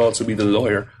 but he would also be the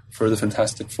lawyer for the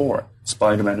Fantastic Four.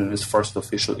 Spider-Man, in his first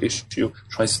official issue,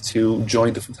 tries to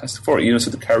join the Fantastic Four, so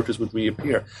the characters would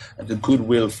reappear. And the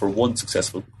goodwill for one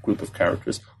successful group of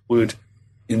characters would,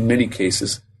 in many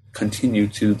cases, continue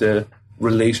to the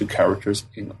related characters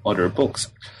in other books.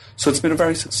 So it's been a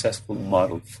very successful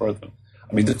model for them.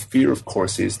 I mean, the fear, of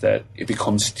course, is that it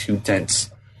becomes too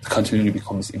dense. The continuity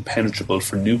becomes impenetrable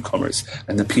for newcomers,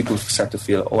 and then people start to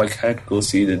feel, I can't go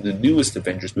see the newest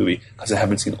Avengers movie because I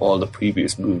haven't seen all the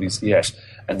previous movies yet.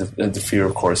 And the fear,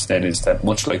 of course, then is that,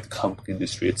 much like the comic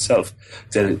industry itself,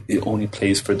 that it only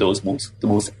plays for the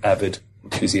most avid,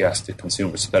 enthusiastic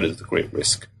consumers. So that is the great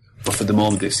risk. But for the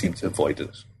moment, they seem to avoid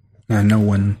it. I know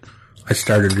when I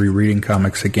started rereading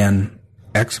comics again,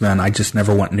 X-Men, I just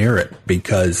never went near it,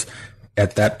 because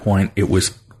at that point it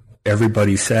was,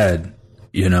 everybody said,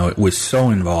 it was so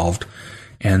involved,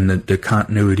 and the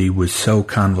continuity was so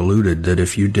convoluted that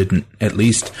if you didn't, at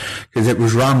least, because it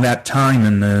was around that time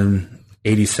in the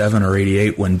 87 or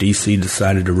 88 when DC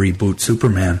decided to reboot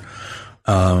Superman,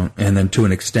 and then to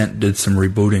an extent did some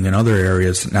rebooting in other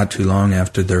areas not too long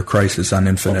after their Crisis on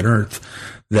Infinite Earth,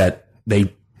 that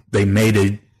they made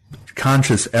a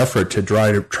conscious effort to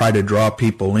try to draw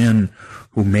people in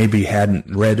who maybe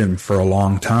hadn't read him for a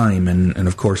long time, and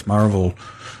of course Marvel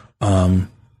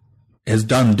has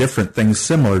done different things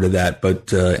similar to that,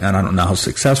 but and I don't know how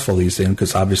successful these things,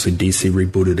 because obviously DC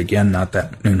rebooted again not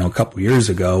that a couple years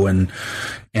ago,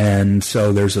 and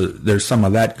so there's some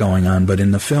of that going on. But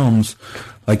in the films,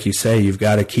 like you say, you've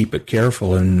got to keep it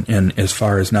careful and as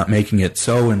far as not making it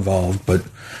so involved. But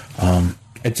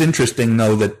it's interesting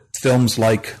though that films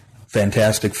like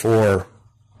Fantastic Four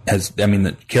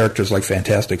the characters like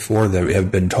Fantastic Four that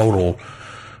have been total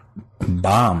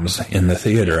bombs in the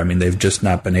theater. I mean, they've just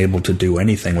not been able to do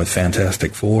anything with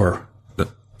Fantastic Four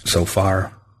so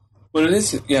far. Well,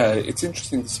 it's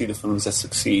interesting to see the films that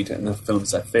succeed and the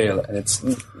films that fail, and it's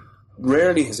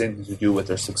rarely has anything to do with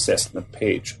their success on the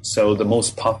page. So the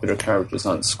most popular characters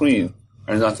on screen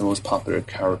are not the most popular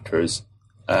characters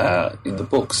in the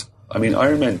books. I mean,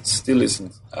 Iron Man still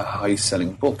isn't a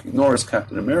high-selling book, nor is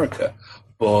Captain America,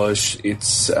 but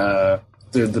it's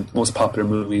the most popular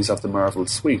movies of the Marvel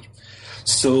suite.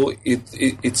 So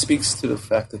it speaks to the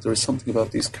fact that there is something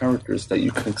about these characters that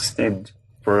you can extend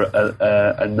for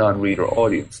a non-reader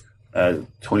audience.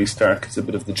 Tony Stark is a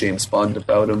bit of the James Bond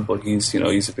about him, but he's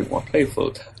a bit more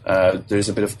playful. There's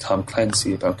a bit of Tom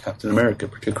Clancy about Captain America,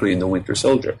 particularly in The Winter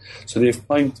Soldier. So they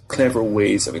find clever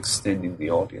ways of extending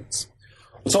the audience.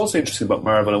 What's also interesting about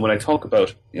Marvel, and when I talk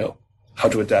about how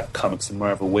to adapt comics in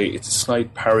Marvel way, it's a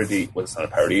slight parody. Well, it's not a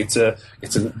parody. It's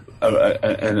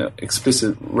an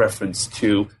explicit reference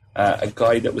to a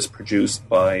guide that was produced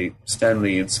by Stan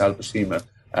Lee and Sal Buscema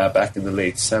back in the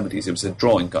late 70s. It was a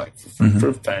drawing guide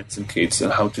for fans and kids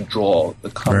on how to draw the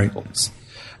comic books.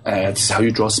 This is how you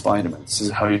draw Spider-Man. This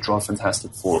is how you draw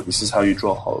Fantastic Four. This is how you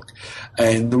draw Hulk.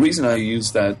 And the reason I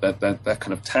use that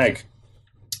kind of tag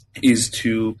is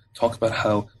to talk about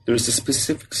how there's a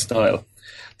specific style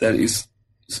that is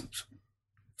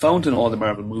found in all the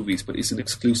Marvel movies, but isn't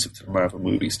exclusive to the Marvel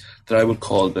movies, that I would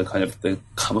call the kind of the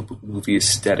comic book movie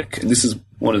aesthetic. And this is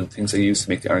one of the things I use to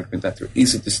make the argument that there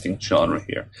is a distinct genre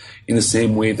here. In the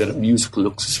same way that a musical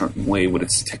looks a certain way with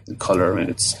its technicolor and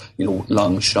its,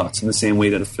 long shots, in the same way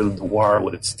that a film noir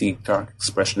with its deep, dark,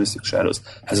 expressionistic shadows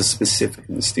has a specific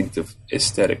and distinctive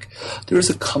aesthetic. There is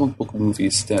a comic book movie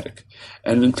aesthetic,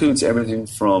 and it includes everything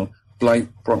from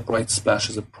bright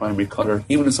splashes of primary colour,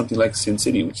 even in something like Sin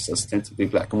City, which is ostensibly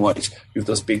black and white. You have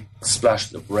those big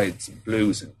splashes of reds and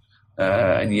blues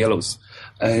and yellows.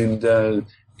 And,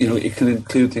 it can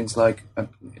include things like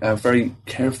a very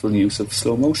careful use of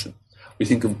slow motion. We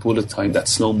think of bullet time, that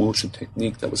slow motion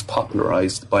technique that was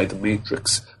popularised by The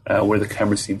Matrix, where the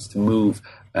camera seems to move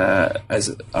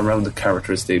as around the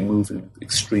characters, they move in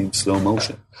extreme slow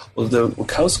motion. Well, the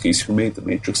Wachowskis who made The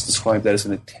Matrix described that as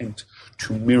an attempt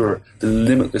to mirror the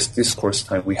limitless discourse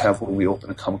time we have when we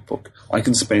open a comic book. I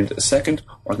can spend a second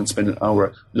or I can spend an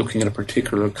hour looking at a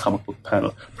particular comic book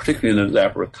panel, particularly an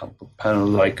elaborate comic book panel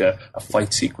like a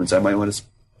fight sequence. I might want to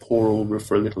pour over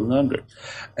for a little longer.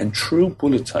 And through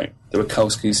bullet time, the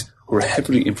Wachowskis, who were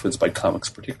heavily influenced by comics,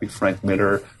 particularly Frank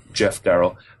Miller, Jeff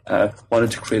Darrow,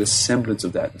 wanted to create a semblance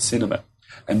of that in cinema.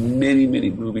 And many, many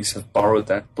movies have borrowed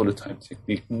that bullet time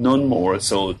technique, none more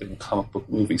so than comic book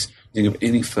movies. You think of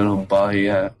any film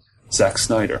by Zack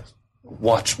Snyder,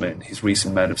 Watchmen, his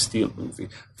recent Man of Steel movie,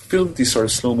 filled with these sort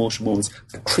of slow motion moments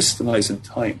that crystallize in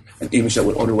time, an image that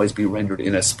would otherwise be rendered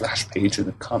in a splash page in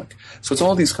a comic. So it's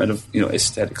all these kind of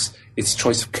aesthetics. It's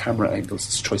choice of camera angles,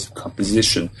 it's choice of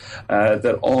composition,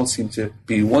 that all seem to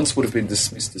be, once would have been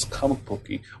dismissed as comic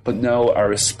booky, but now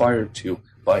are aspired to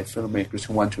by filmmakers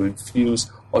who want to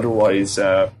infuse otherwise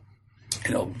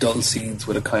dull scenes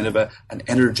with a kind of an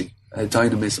energy, a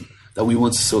dynamism that we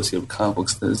once associated with comic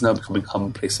books that is now becoming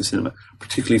commonplace in cinema,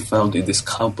 particularly found in this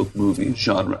comic book movie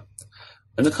genre.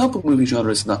 And the comic book movie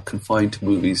genre is not confined to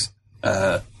movies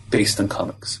based on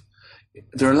comics.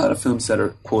 There are a lot of films that are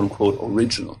quote-unquote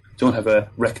original, don't have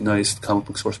a recognized comic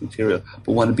book source material,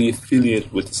 but want to be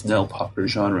affiliated with this now popular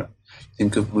genre.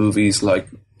 Think of movies like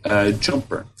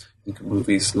Jumper. Think of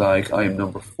movies like I Am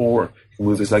Number 4. Think of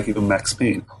movies like even Max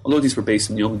Payne. Although these were based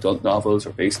on young adult novels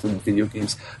or based on video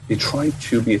games, they tried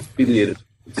to be affiliated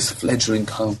with this fledgling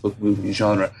comic book movie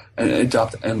genre and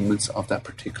adopt elements of that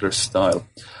particular style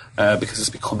because it's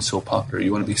become so popular.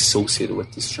 You want to be associated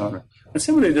with this genre. And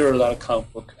similarly, there are a lot of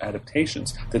comic book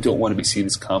adaptations that don't want to be seen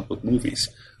as comic book movies.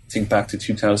 Think back to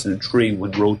 2003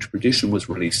 when Road to Perdition was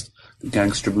released, the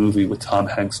gangster movie with Tom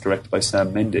Hanks directed by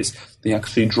Sam Mendes. They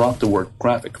actually dropped the word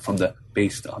graphic from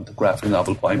based on the graphic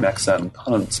novel by Max Allan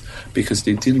Collins because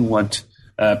they didn't want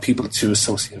people to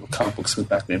associate with comic books, because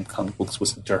back then comic books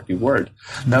was a dirty word.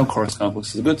 Now, of course, comic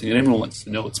books is a good thing, and everyone wants to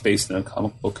know it's based on a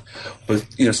comic book. But,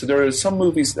 so there are some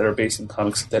movies that are based in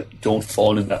comics that don't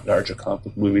fall in that larger comic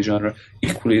book movie genre.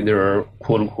 Equally, there are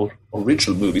quote-unquote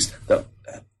original movies that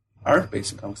aren't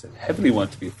based in comics that heavily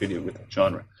want to be affiliated with that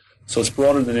genre. So it's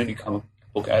broader than any comic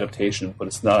book adaptation, but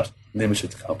it's not limited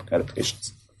to comic book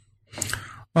adaptations.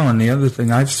 Well, and the other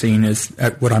thing I've seen is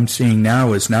what I'm seeing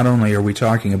now is not only are we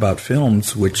talking about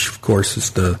films, which of course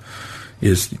is the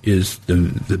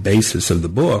basis of the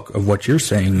book of what you're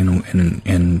saying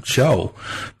in show,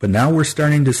 but now we're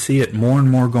starting to see it more and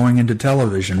more going into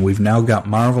television. We've now got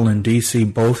Marvel and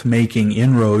DC both making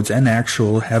inroads and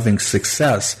actual having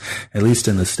success, at least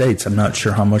in the States. I'm not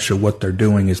sure how much of what they're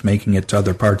doing is making it to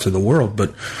other parts of the world,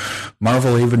 but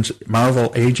Marvel Agents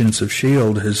of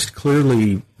S.H.I.E.L.D. has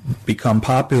clearly become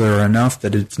popular enough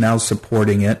that it's now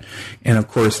supporting it. And of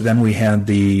course, then we had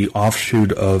the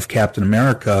offshoot of Captain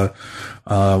America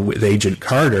with Agent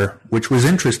Carter, which was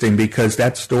interesting because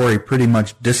that story pretty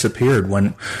much disappeared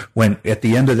when at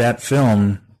the end of that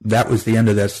film, that was the end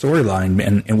of that storyline,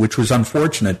 and which was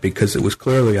unfortunate because it was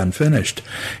clearly unfinished.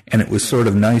 And it was sort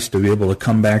of nice to be able to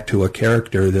come back to a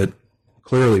character that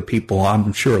clearly people,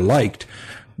 I'm sure, liked,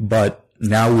 but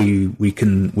now we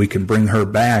can bring her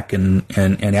back and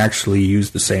actually use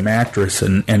the same actress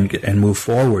and move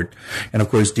forward. And of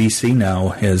course DC now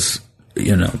has,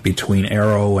 between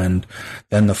Arrow and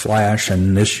then The Flash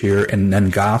and this year and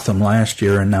then Gotham last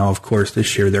year, and now of course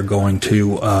this year they're going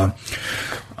to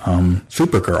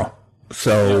Supergirl.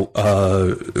 So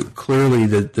clearly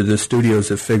the studios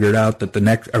have figured out that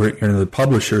the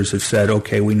publishers have said,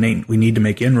 okay, we need to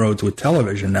make inroads with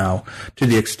television now, to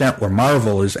the extent where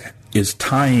Marvel is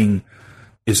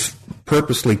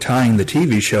purposely tying the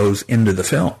TV shows into the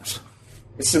films.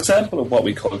 It's an example of what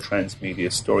we call transmedia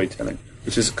storytelling,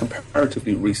 which is a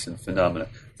comparatively recent phenomenon.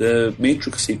 The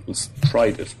Matrix sequels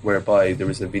tried it, whereby there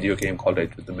was a video game called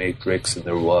The Matrix, and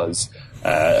there was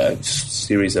a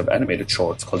series of animated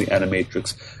shorts called The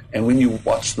Animatrix. And when you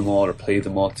watch them all or play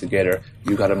them all together,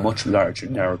 you got a much larger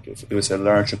narrative. It was a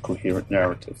larger, coherent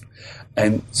narrative.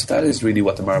 And so that is really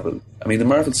what the Marvel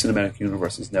Cinematic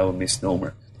Universe is now a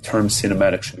misnomer. The term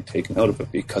cinematic should be taken out of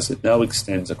it because it now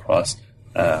extends across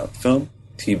film,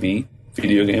 TV,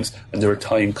 video games, and there are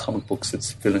tie-in comic books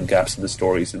that's filling gaps in the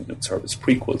stories and serve as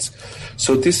prequels.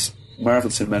 So this Marvel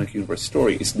Cinematic Universe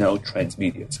story is now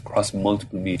transmedia. It's across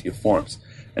multiple media forms.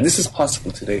 And this is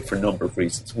possible today for a number of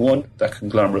reasons. One, that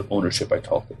conglomerate ownership I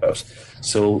talked about.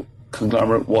 So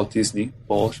conglomerate Walt Disney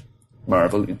bought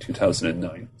Marvel in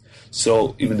 2009.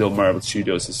 So even though Marvel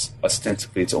Studios is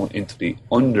ostensibly its own entity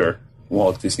under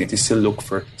Walt Disney, they still look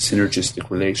for synergistic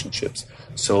relationships.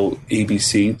 So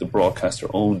ABC, the broadcaster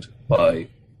owned by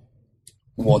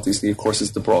Walt Disney, of course,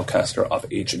 is the broadcaster of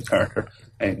Agent Carter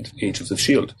and Agents of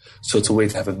S.H.I.E.L.D. So it's a way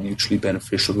to have a mutually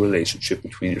beneficial relationship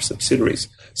between your subsidiaries.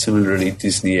 Similarly,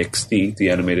 Disney XD, the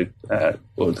animated,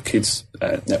 or the kids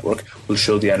network, will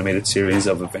show the animated series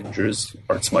of Avengers,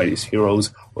 Earth's Mightiest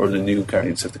Heroes, or the new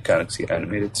Guardians of the Galaxy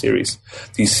animated series.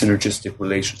 These synergistic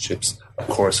relationships, of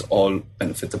course, all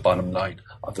benefit the bottom line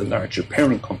of the larger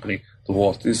parent company, the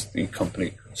Walt Disney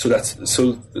Company. So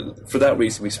for that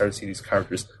reason, we started seeing these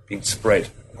characters being spread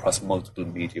across multiple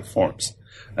media forms.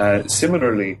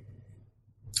 Similarly,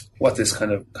 what this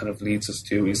kind of leads us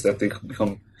to is that they can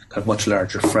become kind of much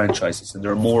larger franchises, and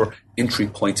there are more entry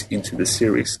points into the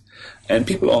series. And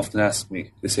people often ask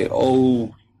me, they say,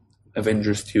 "Oh,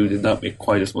 Avengers 2 did not make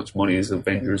quite as much money as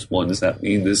Avengers 1. Does that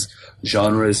mean this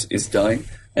genre is dying?"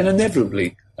 And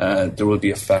inevitably, there will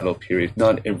be a fallow period.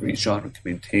 Not every genre can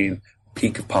maintain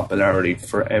peak of popularity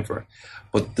forever.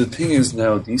 But the thing is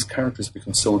now, these characters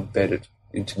become so embedded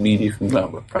into media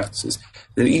conglomerate practices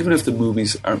that even if the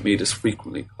movies aren't made as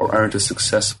frequently or aren't as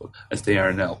successful as they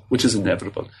are now, which is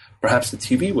inevitable, perhaps the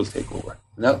TV will take over,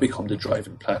 and that'll become the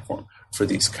driving platform for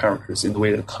these characters in the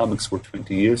way that comics were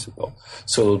 20 years ago.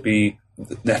 So it'll be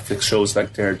Netflix shows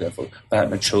like Daredevil,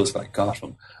 Batman shows like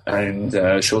Gotham,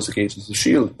 and shows like Agents of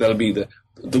S.H.I.E.L.D. That'll be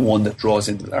the one that draws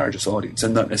in the largest audience,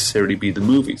 and not necessarily be the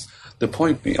movies. The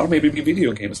point being, or maybe be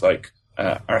video games like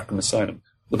Arkham Asylum.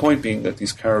 The point being that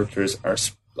these characters are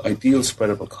ideal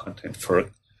spreadable content for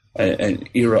an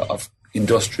era of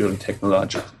industrial and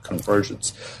technological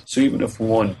convergence. So even if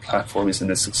one platform isn't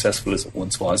as successful as it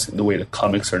once was, in the way that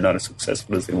comics are not as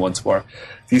successful as they once were,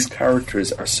 these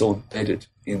characters are so embedded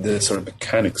in the sort of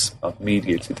mechanics of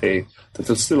media today that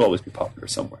they'll still always be popular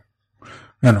somewhere.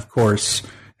 And of course,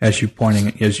 as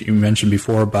you mentioned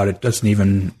before about it doesn't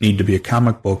even need to be a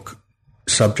comic book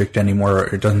subject anymore.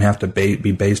 It doesn't have to be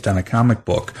based on a comic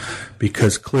book,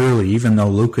 because clearly, even though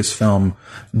Lucasfilm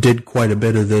did quite a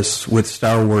bit of this with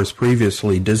Star Wars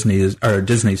previously,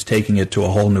 Disney's taking it to a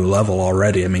whole new level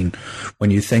already. I mean,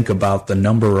 when you think about the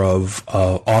number of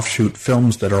offshoot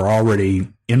films that are already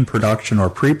in production or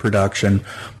pre-production,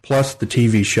 plus the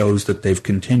TV shows that they've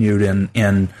continued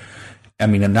and I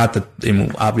mean, and not that,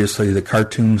 obviously the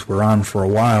cartoons were on for a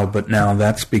while, but now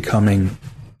that's becoming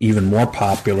even more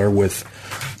popular with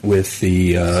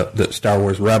the Star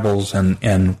Wars Rebels, and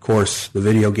of course the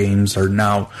video games are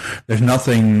now. There's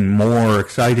nothing more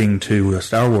exciting to a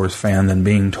Star Wars fan than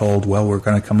being told, well, we're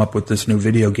going to come up with this new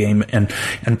video game, and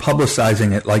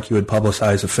publicizing it like you would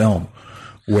publicize a film,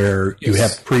 where you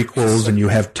have prequels and you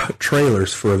have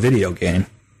trailers for a video game.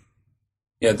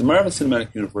 Yeah, the Marvel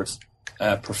Cinematic Universe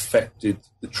perfected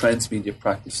the transmedia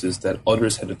practices that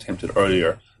others had attempted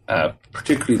earlier,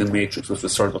 particularly The Matrix, which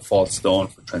was sort of a false dawn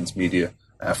for transmedia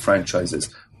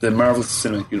franchises. The Marvel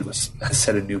Cinematic Universe has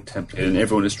set a new template, and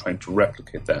everyone is trying to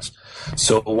replicate that.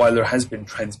 So while there has been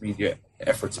transmedia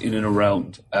efforts in and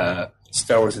around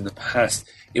Star Wars in the past,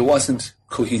 it wasn't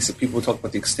cohesive. People would talk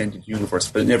about the extended universe,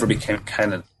 but it never became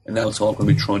canon, and now it's all going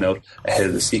to be thrown out ahead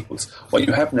of the sequels. What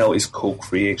you have now is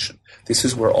co-creation. This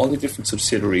is where all the different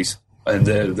subsidiaries and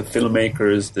the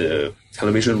filmmakers, the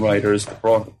television writers,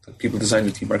 the people designing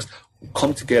the theme parks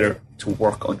come together to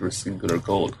work under a singular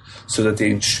goal, so that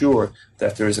they ensure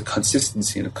that there is a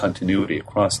consistency and a continuity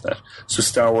across that. So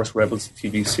Star Wars Rebels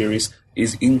TV series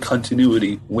is in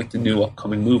continuity with the new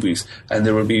upcoming movies, and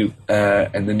there will be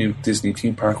and the new Disney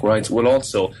theme park rides will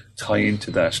also tie into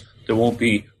that. There won't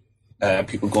be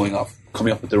people coming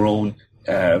up with their own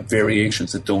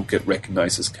variations that don't get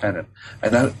recognized as canon,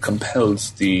 and that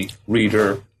compels the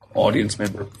reader, audience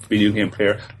member, video game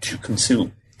player to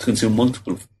consume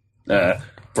multiple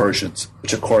versions,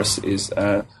 which of course is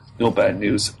no bad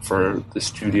news for the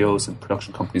studios and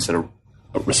production companies that are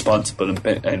responsible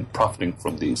and profiting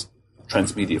from these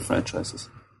transmedia franchises?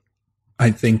 I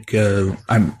think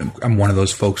I'm one of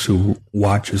those folks who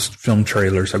watches film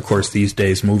trailers. Of course, these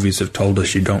days movies have told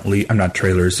us you don't leave. I'm not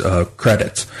trailers,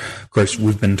 credits. Of course,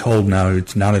 we've been told now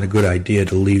it's not a good idea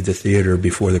to leave the theater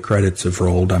before the credits have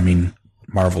rolled. I mean,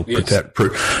 Marvel, yes.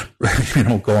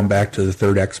 Going back to the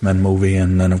third X-Men movie,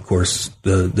 and then of course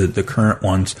the current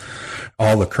ones,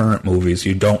 all the current movies,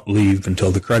 you don't leave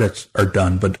until the credits are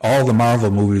done. But all the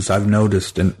Marvel movies I've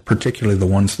noticed, and particularly the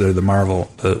ones that are the Marvel,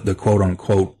 the quote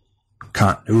unquote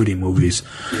continuity movies,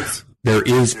 yes. There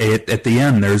is at the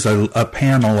end there's a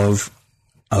panel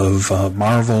of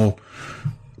Marvel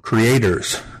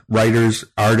creators, writers,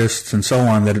 artists, and so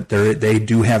on, that they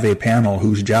do have a panel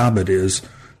whose job it is.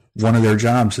 One of their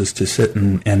jobs is to sit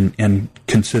and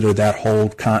consider that whole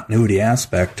continuity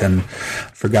aspect, and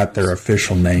I forgot their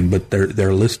official name, but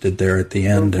they're listed there at the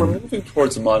end. We're moving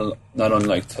towards a model not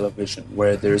unlike television,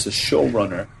 where there's a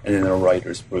showrunner and then a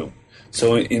writer's room.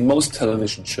 So in most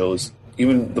television shows,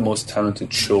 even the most talented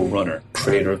showrunner,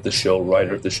 creator of the show,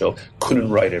 writer of the show, couldn't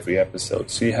write every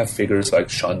episode. So you have figures like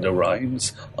Shonda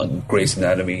Rhimes on Grey's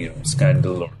Anatomy and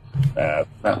Scandal, or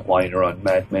Matt Weiner on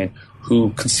Mad Men,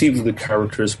 who conceive of the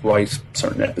characters, write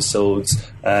certain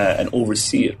episodes, and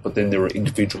oversee it. But then there are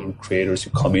individual creators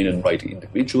who come in and write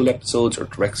individual episodes or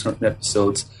direct certain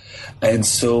episodes. And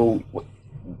so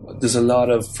there's a lot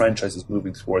of franchises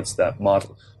moving towards that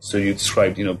model. So you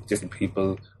described, different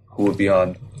people who would be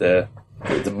on the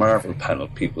Marvel panel,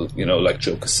 people, like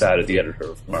Joe Quesada, the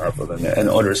editor of Marvel, and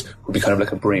others who would be kind of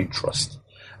like a brain trust.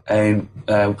 And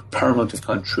Paramount have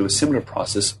gone through a similar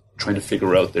process trying to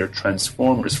figure out their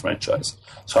Transformers franchise.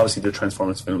 So obviously the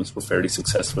Transformers films were fairly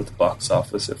successful at the box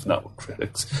office, if not with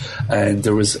critics. And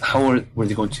there was, how were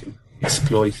they going to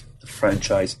exploit the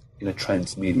franchise in a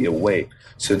transmedia way?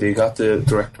 So they got the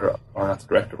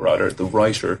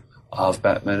writer of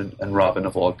Batman and Robin,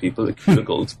 of all people, Akiva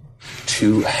Gold,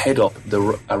 to head up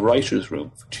a writer's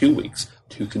room for 2 weeks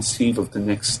to conceive of the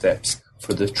next steps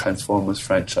for the Transformers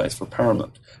franchise for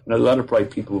Paramount. And a lot of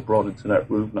bright people were brought into that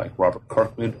room, like Robert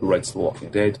Kirkman, who writes The Walking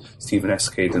Dead, Stephen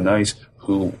S.K. DeKnight,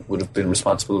 who would have been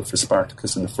responsible for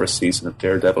Spartacus in the first season of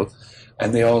Daredevil.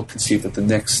 And they all conceived of the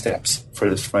next steps for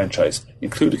this franchise,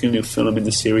 including a new film in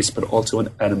the series, but also an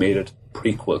animated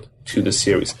prequel to the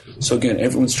series. So again,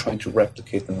 everyone's trying to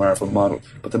replicate the Marvel model.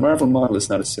 But the Marvel model is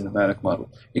not a cinematic model.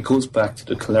 It goes back to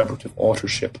the collaborative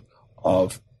authorship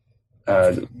of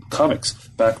comics,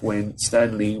 back when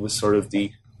Stan Lee was sort of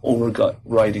the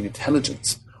overriding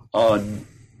intelligence on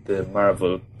the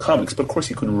Marvel comics. But of course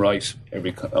he couldn't write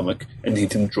every comic, and he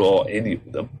didn't draw any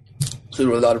of them. So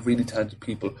there were a lot of really talented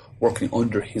people working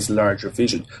under his larger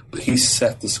vision, but he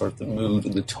set the sort of the mood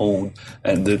and the tone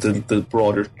and the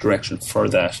broader direction for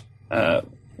that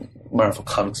Marvel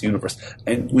Comics universe.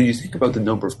 And when you think about the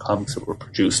number of comics that were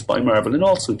produced by Marvel and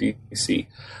also DC,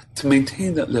 to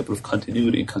maintain that level of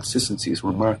continuity and consistency is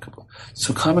remarkable.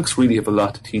 So comics really have a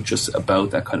lot to teach us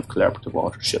about that kind of collaborative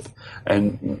authorship.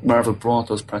 And Marvel brought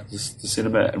those practices to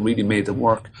cinema and really made them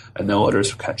work, and now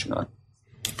others are catching on.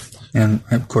 And,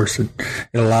 of course, it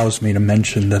allows me to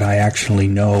mention that I actually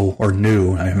know or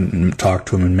knew, I haven't talked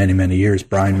to him in many, many years,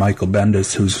 Brian Michael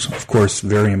Bendis, who's, of course,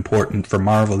 very important for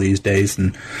Marvel these days.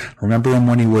 And I remember him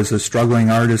when he was a struggling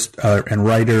artist and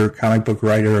writer, comic book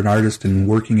writer and artist, and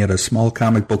working at a small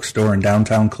comic book store in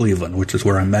downtown Cleveland, which is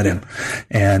where I met him.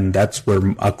 And that's where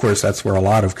a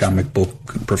lot of comic book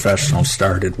professionals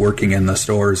started, working in the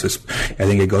stores. I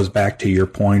think it goes back to your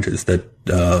point, is that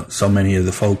so many of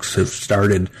the folks have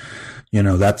started,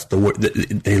 that's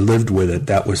they lived with it.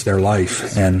 That was their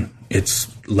life. And it's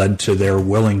led to their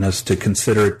willingness to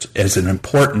consider it as an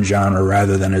important genre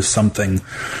rather than as something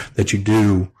that you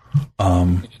do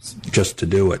just to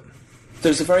do it.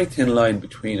 There's a very thin line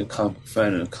between a comic book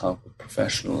fan and a comic book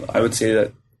professional. I would say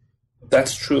that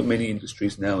that's true of many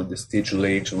industries now in this digital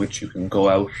age in which you can go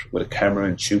out with a camera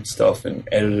and shoot stuff and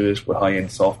edit it with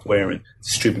high-end software and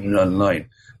distribute it online.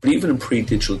 But even in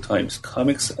pre-digital times,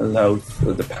 comics allowed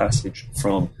for the passage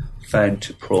from fan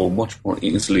to pro much more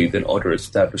easily than other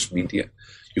established media.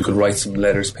 You could write some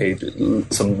letters, and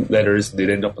they'd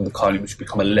end up in the column, which would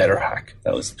become a letter hack.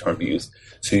 That was the term used.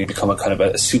 So you become a kind of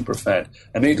a super fan.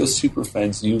 And many of those super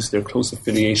fans use their close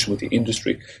affiliation with the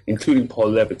industry, including Paul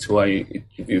Levitt, who I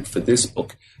interviewed for this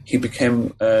book. He was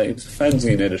a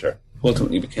fanzine editor, who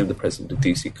ultimately became the president of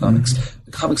DC Comics.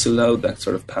 The comics allowed that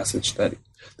sort of passage, that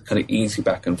the kind of easy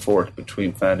back and forth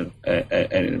between fan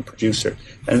and producer.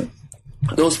 And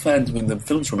those fans, when the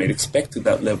films were made, expected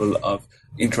that level of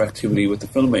interactivity with the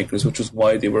filmmakers, which was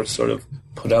why they were sort of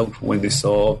put out when they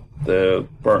saw the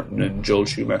Burton and Joel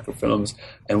Schumacher films,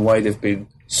 and why they've been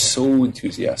so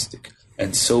enthusiastic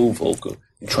and so vocal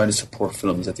in trying to support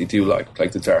films that they do like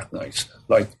The Dark Knight,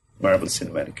 like Marvel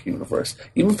Cinematic Universe,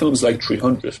 even films like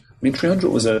 300. I mean,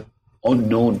 300 was an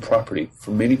unknown property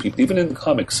for many people. Even in the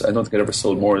comics, I don't think it ever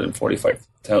sold more than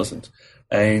 45,000.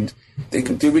 And they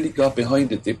really got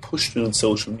behind it. They pushed it on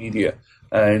social media.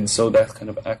 And so that kind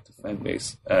of active fan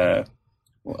base, I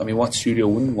mean, what studio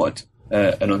wouldn't want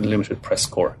an unlimited press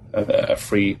corps, a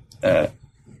free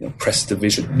press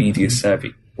division, media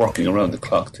savvy, working around the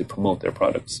clock to promote their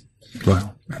products?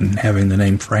 Well, and having the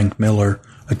name Frank Miller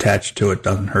attached to it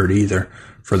doesn't hurt either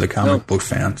for the comic book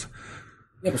fans.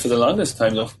 Yeah, but for the longest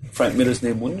time, though, Frank Miller's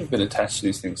name wouldn't have been attached to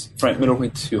these things. Frank Miller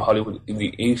went to Hollywood in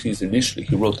the 80s initially.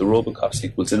 He wrote the RoboCop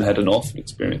sequels and had an awful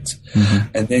experience. Mm-hmm.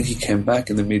 And then he came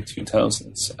back in the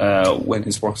mid-2000s when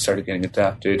his work started getting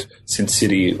adapted, Sin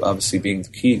City obviously being the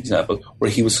key example,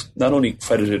 where he was not only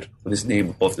credited with his name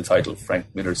above the title, Frank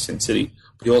Miller's Sin City,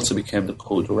 but he also became the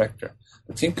co-director.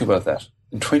 But think about that.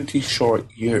 In 20 short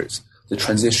years, the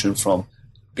transition from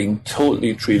being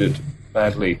totally treated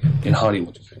badly in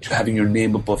Hollywood to having your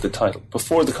name above the title.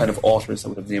 Before, the kind of authors that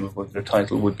would have name above their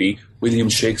title would be William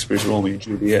Shakespeare's Romeo and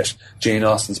Juliet, Jane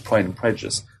Austen's Pride and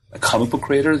Prejudice. A comic book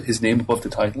creator, his name above the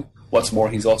title. What's more,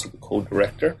 he's also the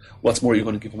co-director. What's more, you're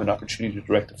going to give him an opportunity to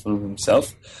direct a film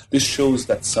himself. This shows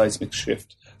that seismic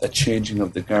shift, that changing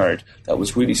of the guard, that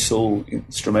was really so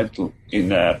instrumental in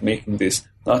making this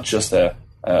not just a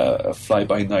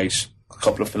fly-by-night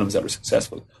couple of films that were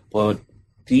successful, but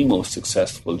the most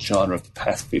successful genre of the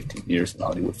past 15 years in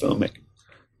Hollywood filmmaking.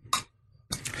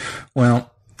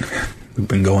 Well, we've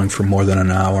been going for more than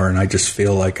an hour, and I just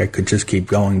feel like I could just keep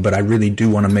going, but I really do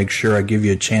want to make sure I give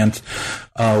you a chance.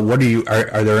 Are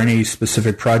there any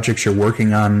specific projects you're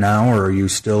working on now, or are you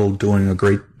still doing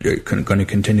going to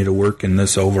continue to work in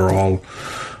this overall?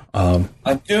 I'm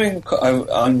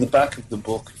on the back of the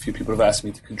book. A few people have asked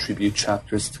me to contribute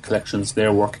chapters to collections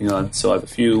they're working on. So I have a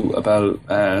few about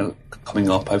coming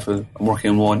up. I'm working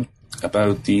on one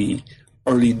about the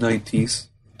early 90s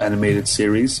animated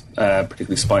series,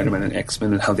 particularly Spider-Man and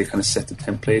X-Men, and how they kind of set the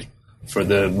template for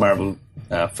the Marvel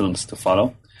films to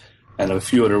follow. And I have a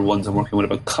few other ones I'm working with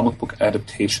about comic book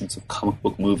adaptations of comic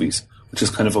book movies, which is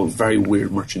kind of a very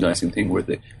weird merchandising thing where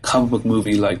the comic book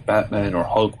movie like Batman or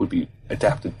Hulk would be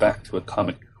adapted back to a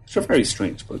comic, which are very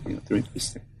strange, but they're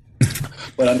interesting.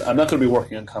 But I'm not going to be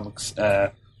working on comics.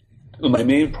 My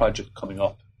main project coming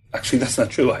up, actually that's not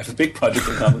true, I have a big project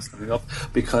in comics coming up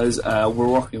because we're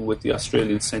working with the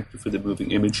Australian Centre for the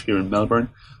Moving Image here in Melbourne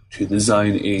to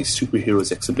design a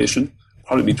superheroes exhibition.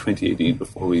 Probably be 2018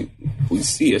 before we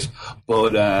see it,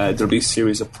 but there'll be a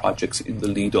series of projects in the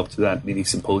lead up to that, mini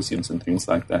symposiums and things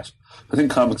like that. I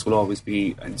think comics will always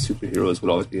be, and superheroes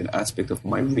will always be, an aspect of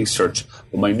my research.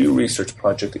 But my new research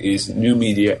project is new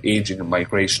media, aging and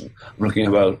migration. I'm looking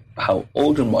about how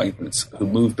older migrants who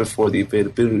moved before the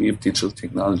availability of digital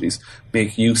technologies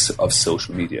make use of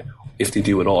social media, if they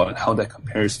do at all, and how that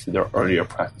compares to their earlier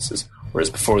practices. Whereas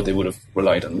before they would have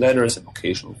relied on letters and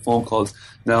occasional phone calls,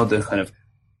 now the kind of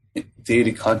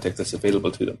daily contact that's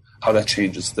available to them, how that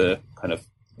changes the kind of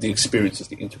the experiences,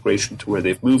 the integration to where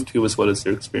they've moved to, as well as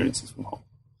their experiences from home.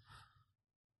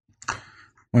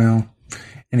 Well,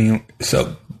 anyway,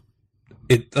 so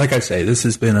like I say, this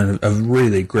has been a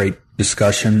really great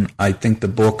discussion. I think the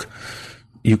book,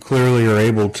 you clearly are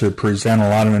able to present a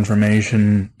lot of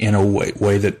information in a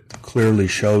way that clearly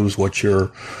shows what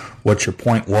your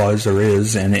point was or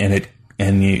is,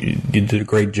 and you did a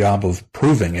great job of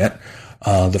proving it.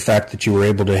 The fact that you were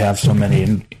able to have so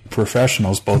many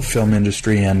professionals, both film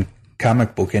industry and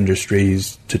comic book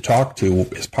industries, to talk to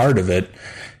is part of it.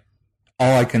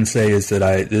 All I can say is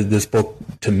that this book,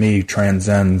 to me,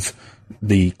 transcends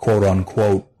the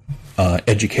quote-unquote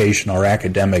educational or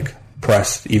academic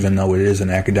press, even though it is an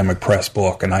academic press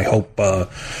book. And I hope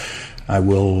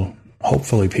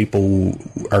hopefully people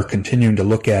are continuing to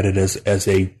look at it as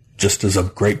a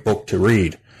great book to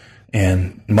read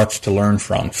and much to learn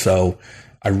from. So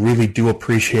I really do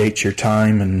appreciate your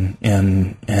time,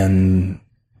 and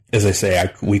as I say,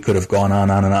 we could have gone on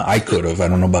and on. I could have. I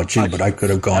don't know about you, but I could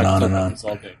have gone on and on.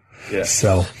 Yeah.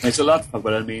 So it's a lot to talk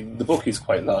about. I mean, the book is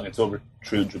quite long. It's over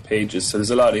 300 pages, so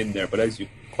there's a lot in there. But as you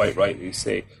quite rightly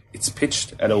say, it's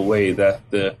pitched in a way that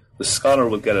the scholar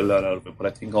will get a lot out of it, but I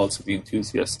think also the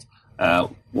enthusiast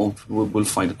will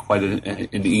find it quite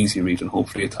an easy read, and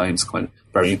hopefully at times quite a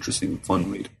very interesting and fun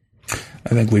read. I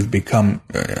think we've become,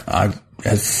 I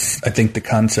think the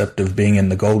concept of being in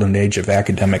the golden age of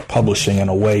academic publishing in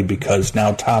a way, because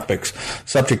now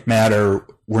subject matter,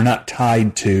 we're not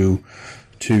tied to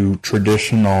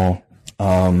traditional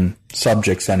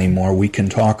subjects anymore. We can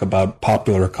talk about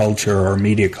popular culture or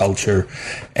media culture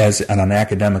as on an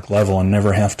academic level and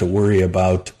never have to worry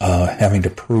about having to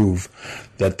prove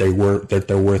that they're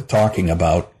worth talking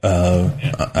about.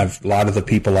 A lot of the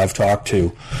people I've talked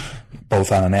to,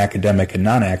 both on an academic and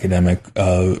non-academic,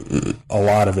 a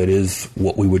lot of it is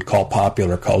what we would call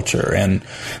popular culture. And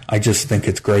I just think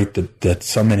it's great that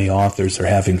so many authors are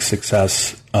having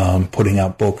success putting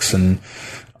out books and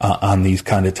on these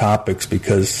kind of topics,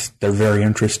 because they're very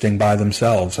interesting by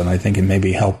themselves. And I think it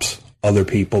maybe helps other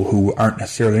people who aren't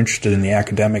necessarily interested in the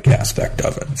academic aspect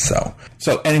of it.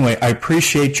 So anyway, I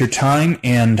appreciate your time,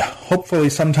 and hopefully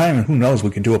sometime, and who knows, we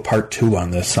can do a part 2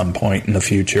 on this some point in the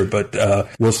future, but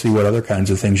we'll see what other kinds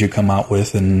of things you come out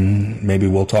with, and maybe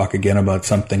we'll talk again about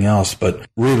something else. But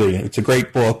really, it's a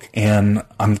great book, and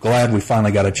I'm glad we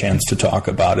finally got a chance to talk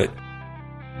about it.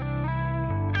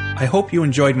 I hope you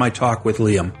enjoyed my talk with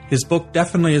Liam. His book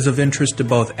definitely is of interest to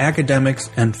both academics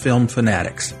and film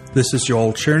fanatics. This is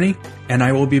Joel Cherney, and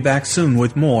I will be back soon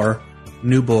with more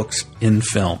New Books in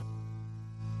Film.